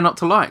nothing there not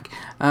to like.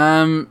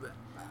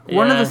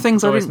 One of the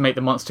things I always didn't... make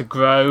the monster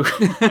grow.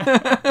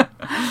 That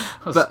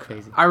was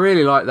crazy. I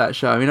really like that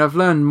show. I mean, I've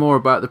learned more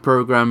about the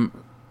program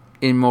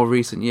in more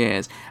recent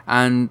years,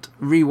 and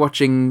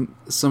rewatching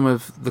some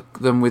of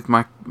them with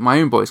my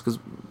own boys, because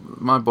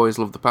my boys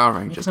love the Power You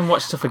Rangers. can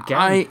watch stuff again.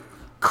 I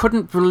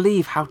couldn't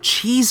believe how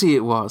cheesy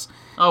it was.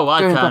 Oh,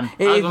 I Going can. back.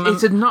 It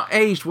had not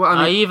aged well.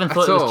 I even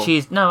thought it at was all.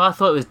 cheesy. No, I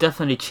thought it was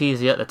definitely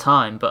cheesy at the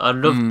time, but I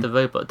loved the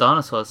robot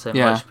dinosaurs so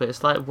Yeah. much. But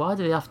it's like, why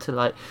do they have to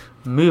like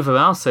move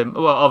around so?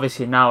 Well,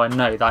 obviously now I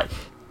know, like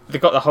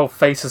they've got the whole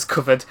faces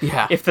covered.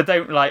 Yeah. If they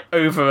don't like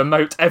over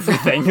emote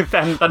everything,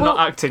 then they're not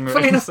acting right.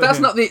 Funny enough,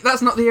 that's not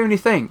the only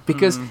thing,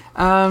 because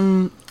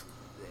the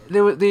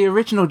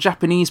original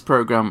Japanese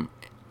program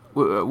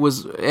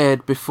was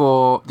aired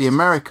before the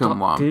American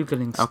one.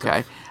 Googling stuff.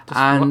 Okay, Just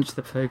and watch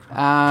the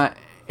program.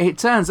 it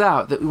turns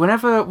out that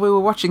whenever we were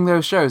watching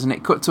those shows and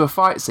it cut to a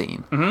fight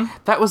scene,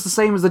 that was the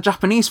same as the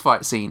Japanese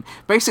fight scene.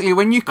 Basically,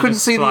 when you couldn't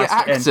just see the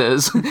spliced it in.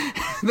 actors,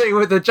 they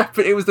were it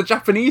was the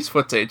Japanese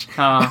footage,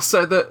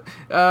 so that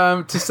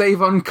to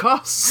save on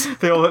costs.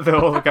 They've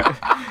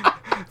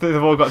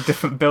all got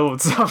different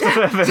builds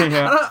after everything.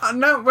 Yeah.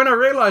 And now, when I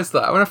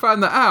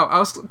found that out, I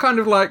was kind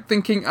of like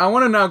thinking, I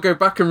want to now go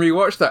back and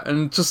rewatch that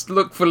and just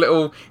look for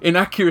little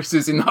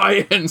inaccuracies in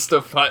height and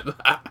stuff like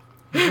that.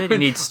 You really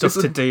need stuff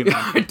to do, man.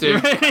 I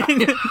do.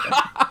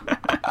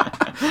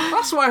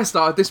 That's why I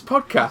started this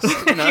podcast,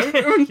 you know.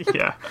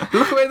 Yeah.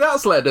 Look where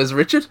that's led us,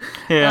 Richard.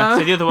 Yeah.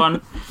 So the other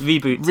one,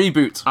 Reboot.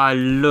 Reboot. I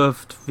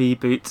loved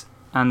Reboot,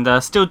 and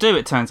still do,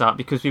 it turns out,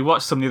 because we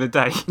watched some the other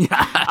day.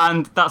 Yeah.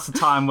 And that's the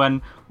time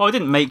when, well, I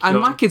didn't make And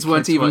your my kids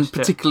weren't even watched it.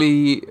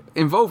 particularly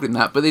involved in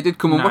that, but they did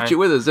come and watch it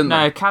with us, didn't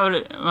No, they?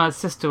 Carol, my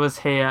sister was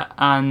here,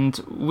 and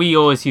we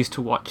always used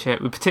to watch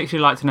it. We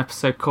particularly liked an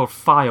episode called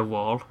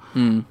Firewall,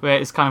 where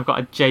it's kind of got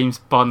a James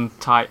Bond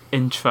type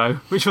intro,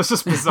 which was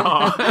just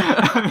bizarre.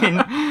 I mean,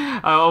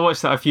 I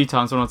watched that a few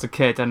times when I was a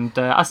kid, and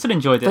I still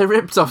enjoyed it. They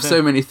ripped off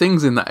so many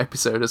things in that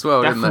episode as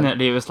well, didn't they?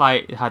 Definitely, it was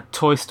like, it had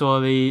Toy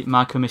Story,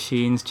 Micro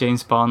Machines,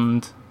 James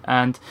Bond,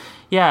 and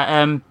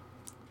yeah,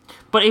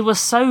 but it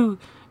was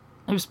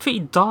pretty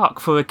dark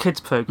for a kids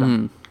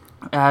program.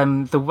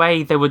 The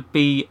way they would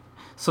be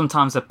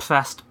sometimes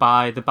oppressed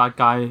by the bad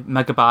guy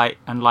Megabyte,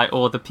 and like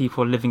all the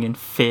people living in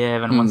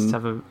fear and wanted to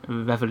have a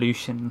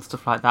revolution and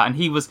stuff like that. And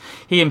he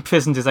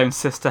imprisoned his own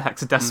sister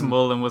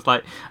Hexadecimal, and was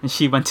like, and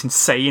she went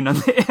insane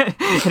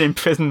in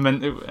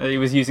imprisonment. He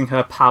was using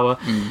her power.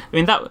 I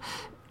mean that,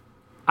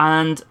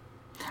 and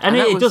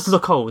it does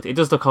look old. It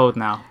does look old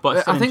now, but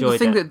I still I think the enjoyed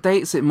thing it. that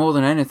dates it more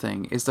than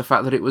anything is the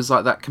fact that it was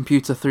like that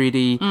computer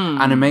 3D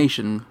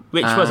animation,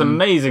 Which was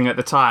amazing at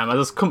the time. I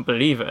just couldn't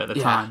believe it at the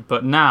time.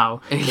 But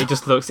now it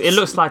just looks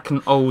like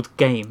an old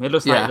game. It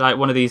looks like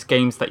one of these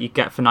games that you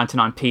get for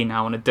 99p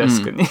now on a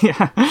disc.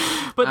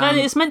 But then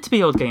it's meant to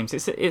be old games.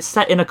 It's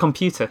set in a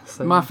computer.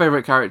 So. My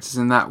favourite characters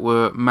in that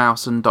were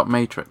Mouse and Dot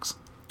Matrix.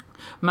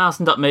 Mouse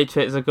and Dot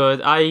Matrix are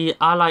good. I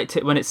liked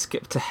it when it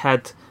skipped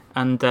ahead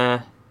and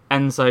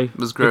Enzo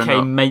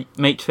became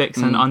Matrix,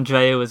 and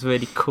Andrea was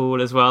really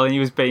cool as well, and he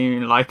was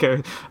being like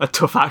a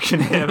tough action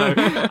hero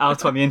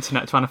out on the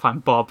internet trying to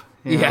find Bob.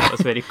 Yeah, that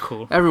was really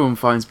cool. Everyone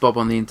finds Bob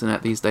on the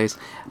internet these days.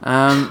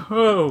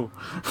 Oh,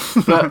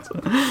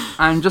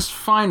 And just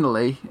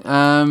finally,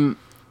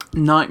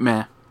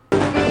 Nightmare.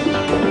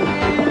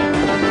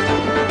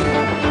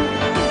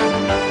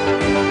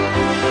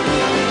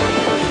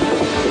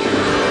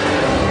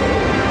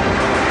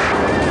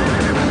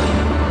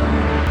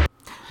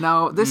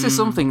 Now, this is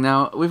something.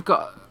 Now, we've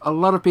got a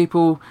lot of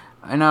people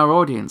in our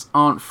audience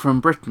aren't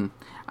from Britain,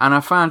 and I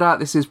found out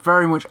this is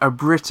very much a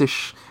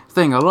British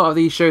thing. A lot of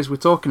these shows we're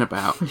talking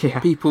about, Yeah.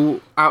 people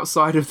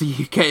outside of the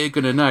UK are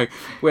going to know.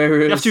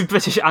 Whereas, You have to be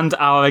British and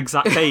our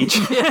exact age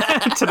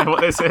to know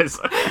what this is.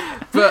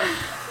 but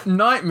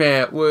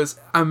Nightmare was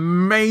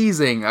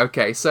amazing.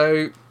 Okay,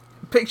 so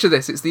picture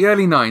this: it's the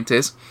early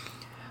 90s.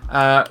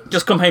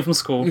 Just come home from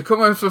school. You come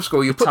home from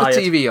school, you put Tired.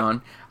 the TV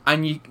on,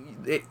 and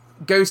it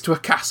goes to a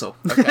castle.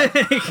 Okay,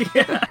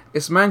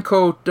 it's a man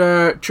called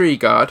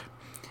Treeguard.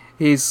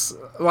 He's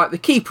like the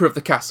keeper of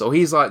the castle.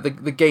 He's like the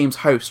game's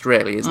host,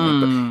 really, isn't he?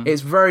 But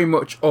it's very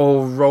much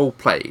all role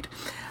played.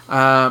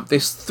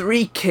 There's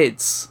 3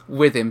 kids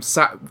with him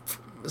sat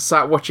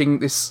watching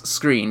this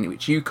screen,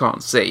 which you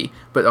can't see,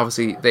 but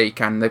obviously they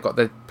can. They've got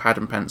their pad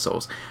and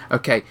pencils.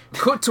 Okay,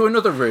 cut to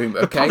another room.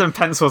 Okay, Pad and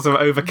pencils are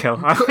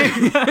overkill.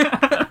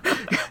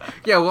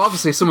 yeah, well,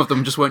 obviously some of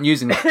them just weren't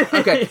using it.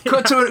 Okay,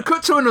 cut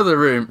to another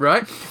room,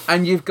 right?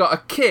 And you've got a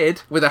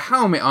kid with a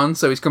helmet on,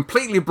 so he's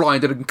completely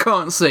blinded and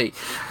can't see.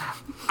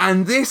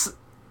 And this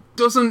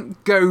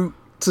doesn't go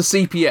to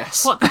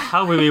CPS. What the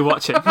hell were we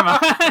watching? Come on.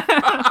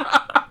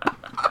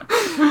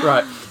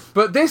 Right.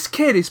 But this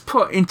kid is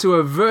put into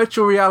a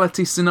virtual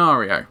reality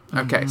scenario.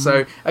 Okay,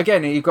 so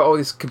again, you've got all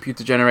this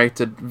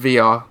computer-generated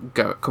VR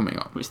coming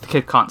up, Which the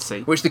kid can't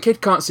see. which the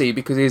kid can't see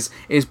because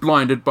he's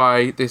blinded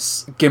by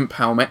this GIMP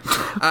helmet.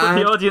 But the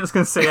And audience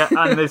can see it,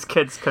 and those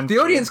kids can. the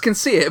audience can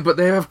see it, but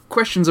they have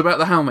questions about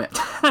the helmet.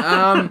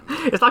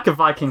 It's like a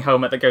Viking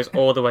helmet that goes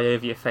all the way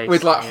over your face.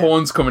 With like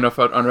horns coming up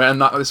on it and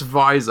this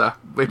visor,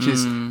 which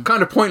is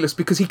kind of pointless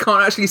because he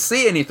can't actually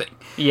see anything.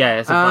 Yeah,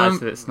 it's a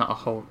visor that's not a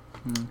hole.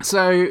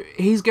 So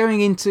he's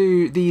going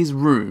into these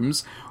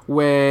rooms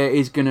where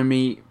he's going to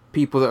meet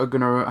people that are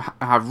going to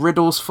have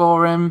riddles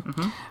for him,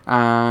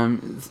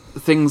 dangers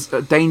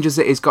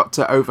that he's got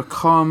to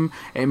overcome.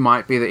 It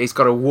might be that he's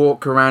got to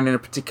walk around in a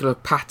particular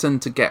pattern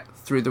to get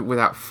through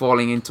without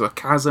falling into a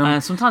chasm.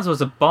 And sometimes there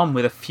was a bomb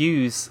with a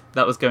fuse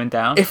that was going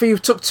down. If he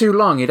took too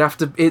long,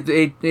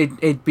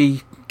 he'd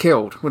be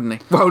killed, wouldn't he?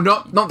 Well,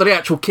 not the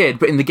actual kid,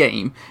 but in the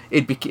game,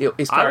 his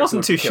character I wasn't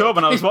would too be sure killed.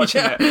 when I was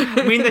watching Yeah. it.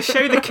 I mean, they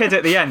show the kid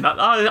at the end that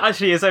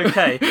actually is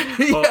okay,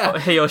 Yeah. or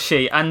he or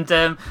she, and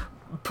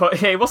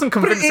but yeah, it wasn't But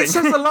convincing. it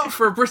says a lot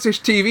for a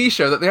British TV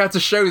show that they had to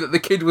show that the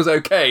kid was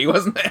okay,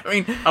 wasn't it? I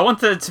mean, I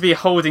wanted to be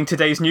holding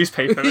today's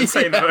newspaper and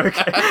saying they were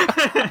okay.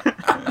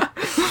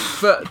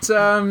 but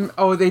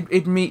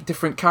they'd meet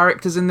different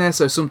characters in there.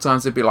 So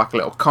sometimes there'd be like a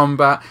little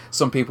combat.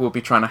 Some people would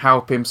be trying to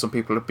help him. Some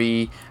people would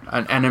be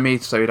an enemy.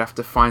 So he'd have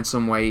to find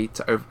some way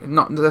to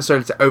not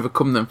necessarily to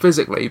overcome them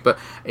physically, but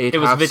he'd It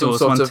was have riddles,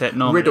 some sort wasn't of it,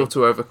 normally? riddle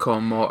to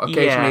overcome. Or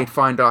occasionally Yeah. he'd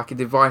find like a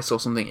device or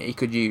something he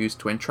could use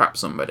to entrap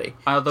somebody.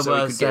 There so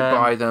he was, could get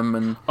by them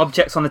and.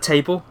 Objects on the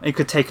table. You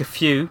could take a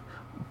few,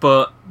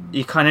 but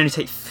you can only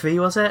take 3.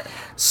 Was it?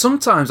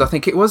 Sometimes I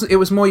think it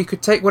was more you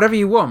could take whatever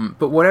you want,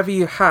 but whatever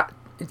you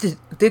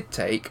did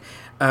take,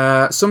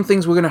 some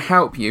things were going to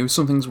help you,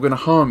 some things were going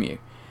to harm you.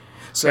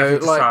 So You have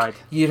to like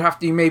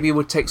decide. you maybe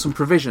would take some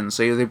provisions,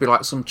 so there'd be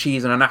like some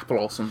cheese and an apple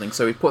or something.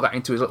 So he'd put that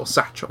into his little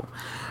satchel,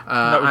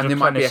 That would and there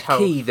might be a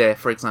replenish key there,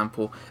 for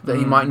example, that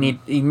he might need.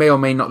 He may or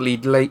may not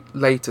need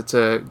later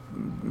to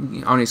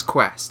on his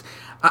quest.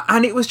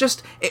 And it was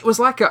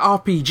like a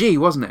RPG,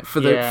 wasn't it, for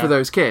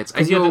those kids? And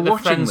Because you were the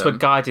watching friends them. were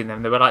guiding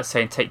them. They were like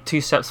saying, take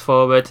 2 steps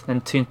forward, then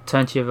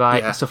turn to your right,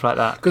 Yeah. and stuff like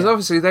that. Because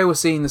obviously they were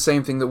seeing the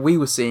same thing that we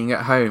were seeing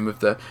at home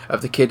of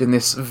the kid in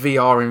this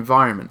VR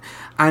environment.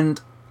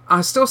 And I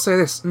still say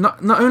this: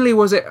 not only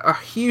was it a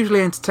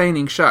hugely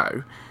entertaining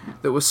show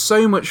that was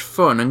so much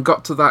fun and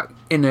got to that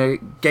inner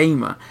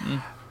gamer,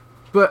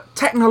 but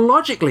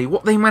technologically,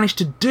 what they managed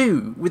to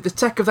do with the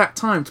tech of that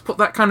time to put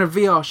that kind of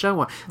VR show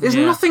on, there's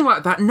Yeah. nothing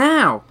like that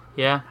now.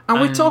 Yeah. And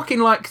we're talking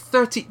like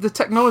the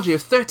technology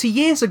of 30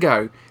 years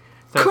ago.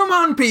 Come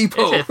on,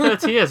 people! Is it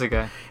 30 years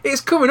ago?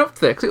 It's coming up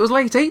there, because it was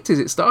late 80s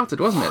it started,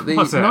 wasn't it? The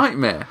Was it?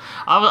 Nightmare.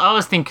 I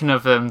was thinking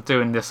of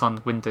doing this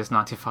on Windows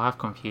 95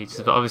 computers,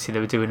 but obviously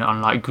they were doing it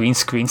on like green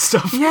screen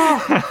stuff.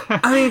 Yeah.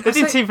 I mean, They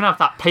didn't even have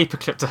that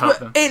paperclip to help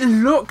them. it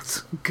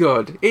looked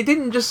good. It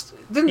didn't just...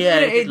 Yeah,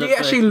 it did it look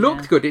actually good,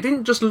 looked yeah. good. It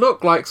didn't just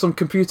look like some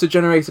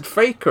computer-generated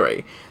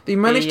fakery. They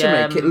managed to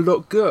make it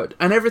look good.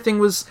 And everything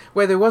was...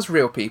 Where there was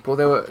real people,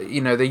 they were,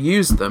 they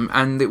used them,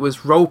 and it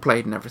was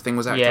role-played and everything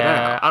was acted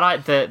Yeah, out. I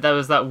like that. There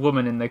was that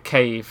woman in the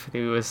cave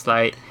who was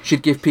like,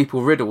 She'd give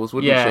people riddles,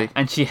 wouldn't yeah, she?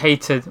 and she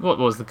hated, what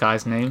was the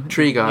guy's name?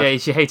 Treeguard. Yeah,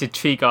 she hated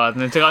Treeguard,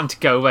 and they got him to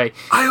go away.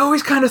 I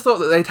always kind of thought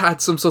that they'd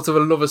had some sort of a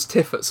lover's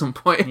tiff at some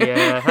point.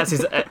 Yeah, that's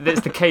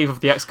the cave of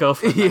the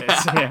ex-girlfriend. that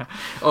is, yeah.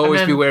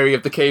 Always And be then- wary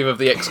of the cave of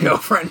the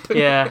ex-girlfriend.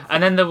 Yeah,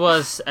 and then there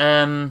was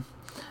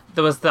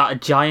that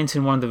giant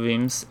in one of the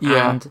rooms,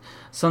 Yeah. and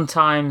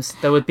sometimes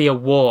there would be a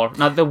wall.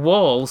 Now the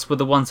walls were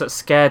the ones that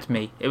scared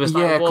me. It was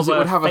like Yeah, a wall 'cause it where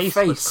would have a would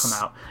face. come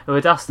out. It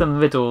would ask them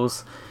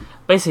riddles.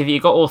 Basically, if you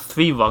got all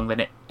 3 wrong,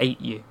 then it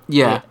ate you.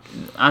 Yeah.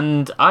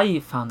 And I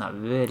found that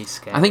really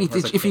scary. I think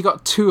as a if you kid.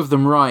 got 2 of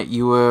them right,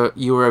 you were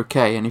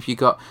okay, and if you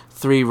got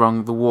 3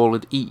 wrong, the wall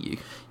would eat you.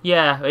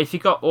 Yeah, if you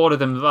got all of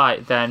them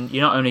right, then you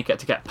not only get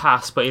to get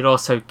past, but it'll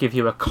also give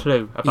you a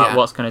clue about Yeah.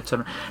 what's going to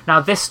turn. Now,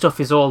 this stuff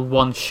is all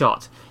one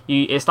shot.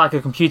 it's like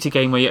a computer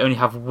game where you only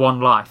have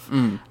one life,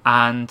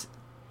 and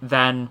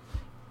then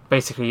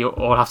basically you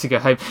all have to go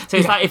home. So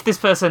it's like if this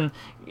person,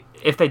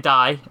 if they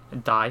die,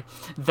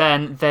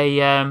 then they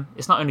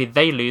it's not only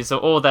they lose,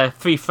 all their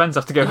 3 friends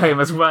have to go home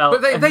as well.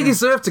 But they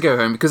deserve to go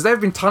home because they've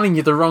been telling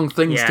you the wrong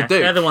things to do.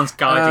 They're the ones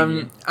guiding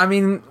you. I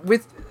mean,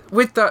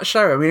 with that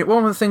show, I mean,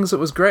 one of the things that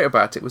was great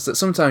about it was that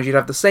sometimes you'd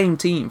have the same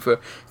team for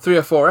 3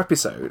 or 4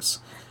 episodes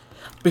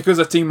because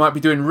a team might be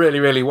doing really,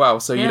 really well,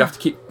 so you'd have to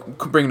keep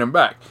bringing them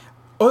back.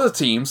 Other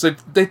teams,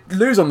 they'd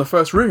lose on the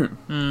first room.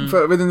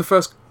 Within the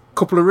first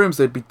couple of rooms,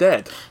 they'd be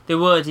dead. They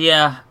would,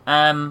 yeah.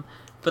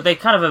 But they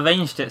kind of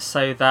arranged it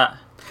so that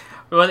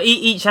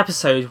each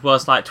episode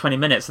was like 20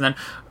 minutes, and then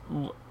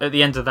at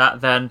the end of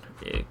that, then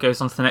it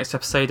goes on to the next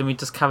episode, and we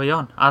just carry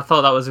on. I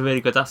thought that was a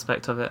really good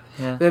aspect of it.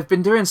 Yeah, they've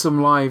been doing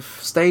some live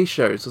stage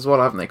shows as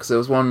well, haven't they? Because there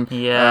was one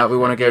we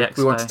wanted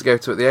to go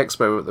to at the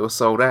Expo, but they were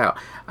sold out,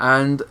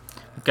 and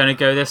we're going to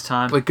go this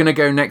time. We're going to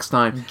go next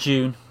time,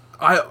 June.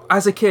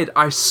 As a kid,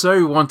 I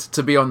so wanted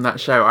to be on that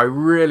show. I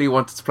really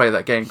wanted to play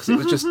that game because it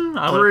was just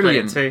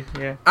brilliant. Too,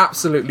 yeah.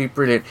 Absolutely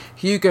brilliant.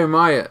 Hugo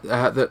Maya,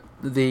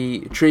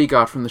 the tree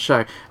guard from the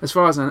show, as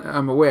far as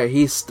I'm aware,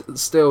 he's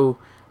still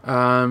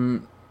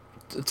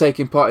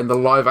taking part in the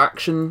live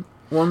action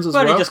ones as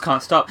well. Well, he just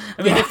can't stop.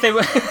 I mean, if they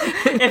were,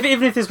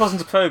 even if this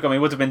wasn't a program, he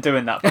would have been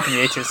doing that back in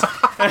the 80s.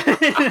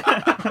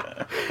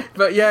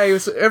 But yeah, he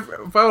was.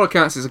 By all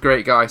accounts, he's a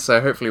great guy. So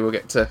hopefully, we'll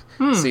get to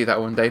see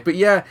that one day. But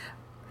yeah.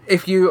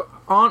 If you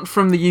aren't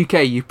from the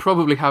UK, you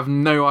probably have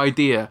no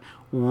idea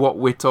what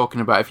we're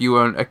talking about if you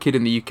weren't a kid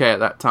in the UK at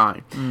that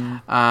time.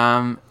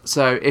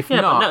 So if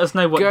not, but let us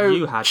know what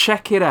you had.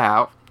 Check it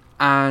out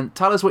and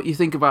tell us what you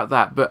think about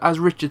that. But as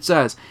Richard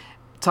says,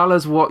 tell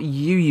us what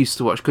you used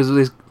to watch,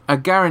 because I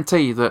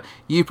guarantee that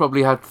you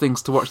probably had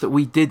things to watch that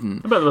we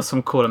didn't. I bet there was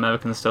some cool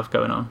American stuff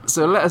going on.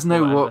 So let us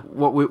know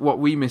what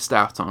we missed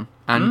out on,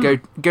 and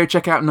go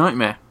check out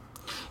Nightmare.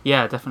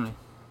 Yeah, definitely.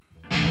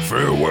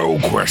 Farewell,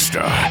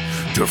 Quester.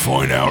 To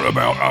find out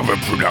about other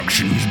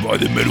productions by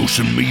the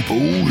Middleton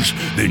Meeples,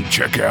 then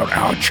check out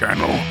our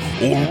channel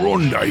or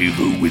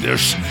rendezvous with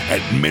us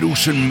at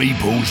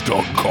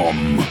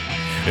middletonmeeples.com.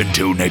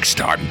 Until next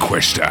time,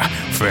 Quester,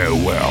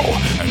 farewell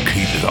and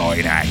keep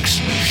thine axe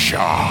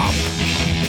sharp.